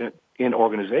so in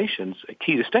organizations, a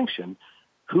key distinction,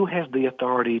 who has the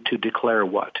authority to declare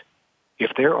what?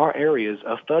 If there are areas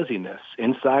of fuzziness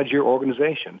inside your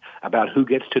organization about who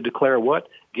gets to declare what,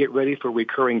 get ready for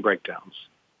recurring breakdowns.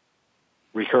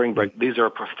 These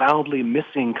are profoundly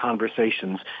missing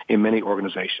conversations in many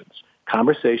organizations.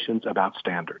 Conversations about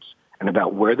standards and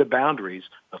about where the boundaries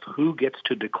of who gets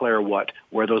to declare what,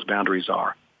 where those boundaries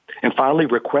are. And finally,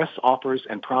 requests, offers,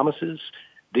 and promises.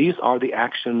 These are the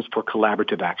actions for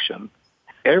collaborative action.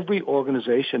 Every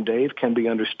organization, Dave, can be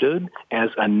understood as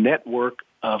a network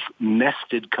of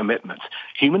nested commitments.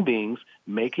 Human beings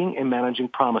making and managing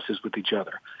promises with each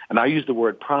other. And I use the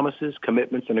word promises,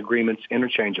 commitments, and agreements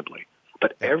interchangeably.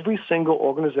 But every single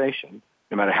organization,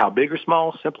 no matter how big or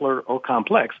small, simpler or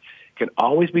complex, can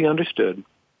always be understood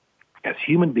as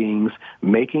human beings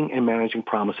making and managing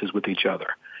promises with each other.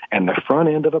 And the front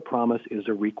end of a promise is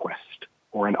a request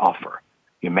or an offer.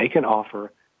 You make an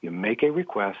offer, you make a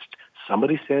request,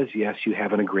 somebody says yes, you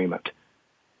have an agreement.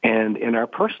 And in our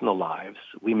personal lives,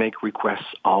 we make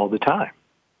requests all the time,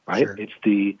 right? Sure.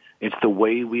 It's the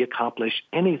way we accomplish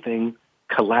anything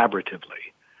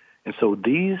collaboratively. And so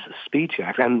these speech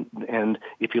acts, and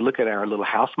if you look at our little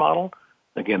house model,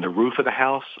 again, the roof of the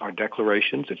house are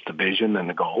declarations. It's the vision and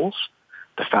the goals.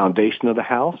 The foundation of the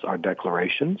house are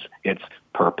declarations. It's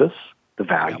purpose, the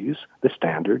values, the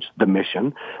standards, the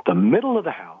mission. The middle of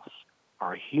the house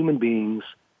are human beings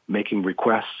making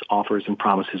requests, offers, and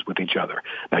promises with each other.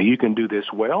 Now, you can do this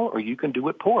well or you can do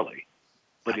it poorly.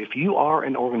 But if you are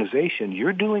an organization,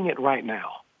 you're doing it right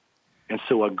now. And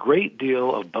so a great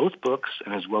deal of both books,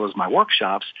 and as well as my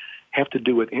workshops, have to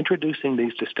do with introducing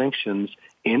these distinctions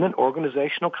in an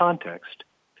organizational context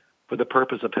for the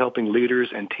purpose of helping leaders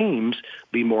and teams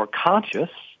be more conscious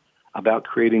about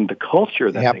creating the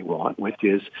culture that they want, which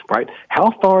is, right,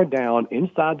 how far down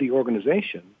inside the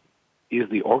organization is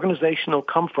the organizational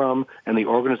come from and the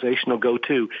organizational go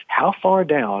to? How far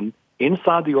down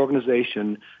inside the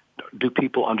organization do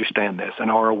people understand this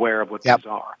and are aware of what these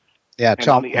are? Yeah, and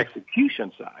on the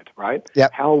execution side, right?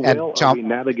 Yep. How well are we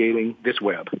navigating this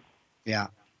web? Yeah.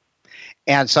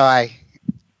 And so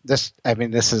this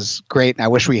is great, and I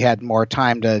wish we had more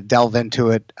time to delve into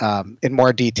it in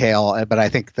more detail. But I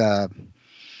think the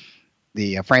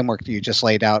framework that you just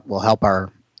laid out will help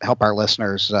our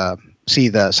listeners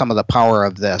see some of the power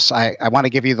of this. I want to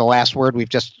give you the last word.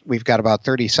 We've got about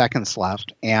 30 seconds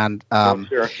left, and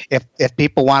sure. If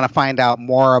people want to find out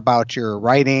more about your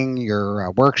writing,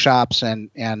 your workshops, and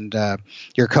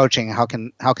your coaching, how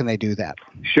can they do that?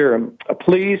 Sure.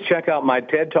 Please check out my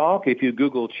TED Talk. If you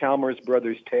Google Chalmers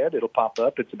Brothers TED, it'll pop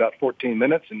up. It's about 14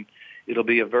 minutes, and it'll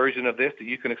be a version of this that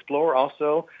you can explore.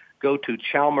 Also, go to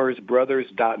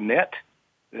chalmersbrothers.net.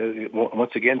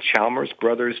 Once again,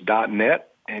 chalmersbrothers.net.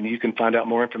 And you can find out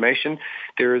more information.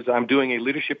 I'm doing a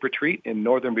leadership retreat in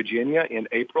Northern Virginia in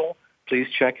April. Please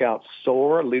check out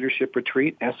SOAR Leadership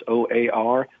Retreat,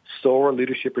 SOAR,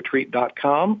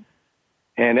 SOARleadershipretreat.com.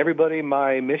 And everybody,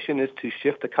 my mission is to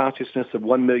shift the consciousness of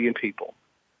 1 million people.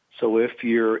 So if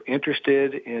you're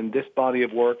interested in this body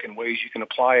of work and ways you can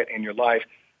apply it in your life,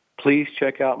 please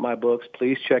check out my books.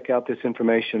 Please check out this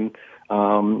information.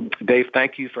 Dave,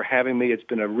 thank you for having me. It's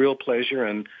been a real pleasure,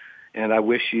 and I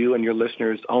wish you and your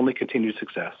listeners only continued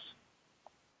success.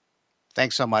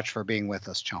 Thanks so much for being with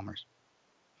us, Chalmers.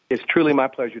 It's truly my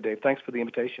pleasure, Dave. Thanks for the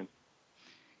invitation.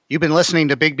 You've been listening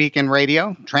to Big Beacon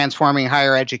Radio, transforming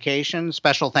higher education.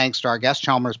 Special thanks to our guest,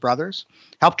 Chalmers Brothers.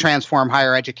 Help transform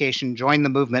higher education. Join the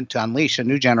movement to unleash a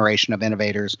new generation of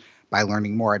innovators by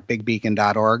learning more at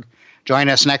bigbeacon.org. Join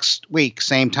us next week,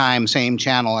 same time, same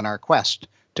channel, in our quest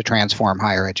to transform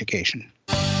higher education.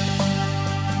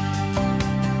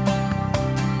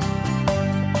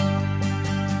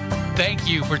 Thank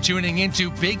you for tuning into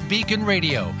Big Beacon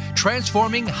Radio,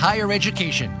 transforming higher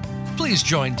education. Please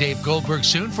join Dave Goldberg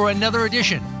soon for another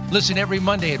edition. Listen every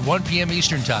Monday at 1 p.m.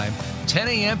 Eastern Time, 10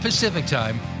 a.m. Pacific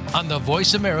Time on the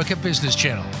Voice America Business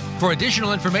Channel. For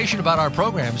additional information about our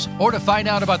programs or to find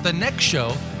out about the next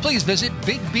show, please visit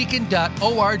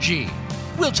bigbeacon.org.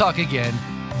 We'll talk again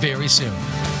very soon.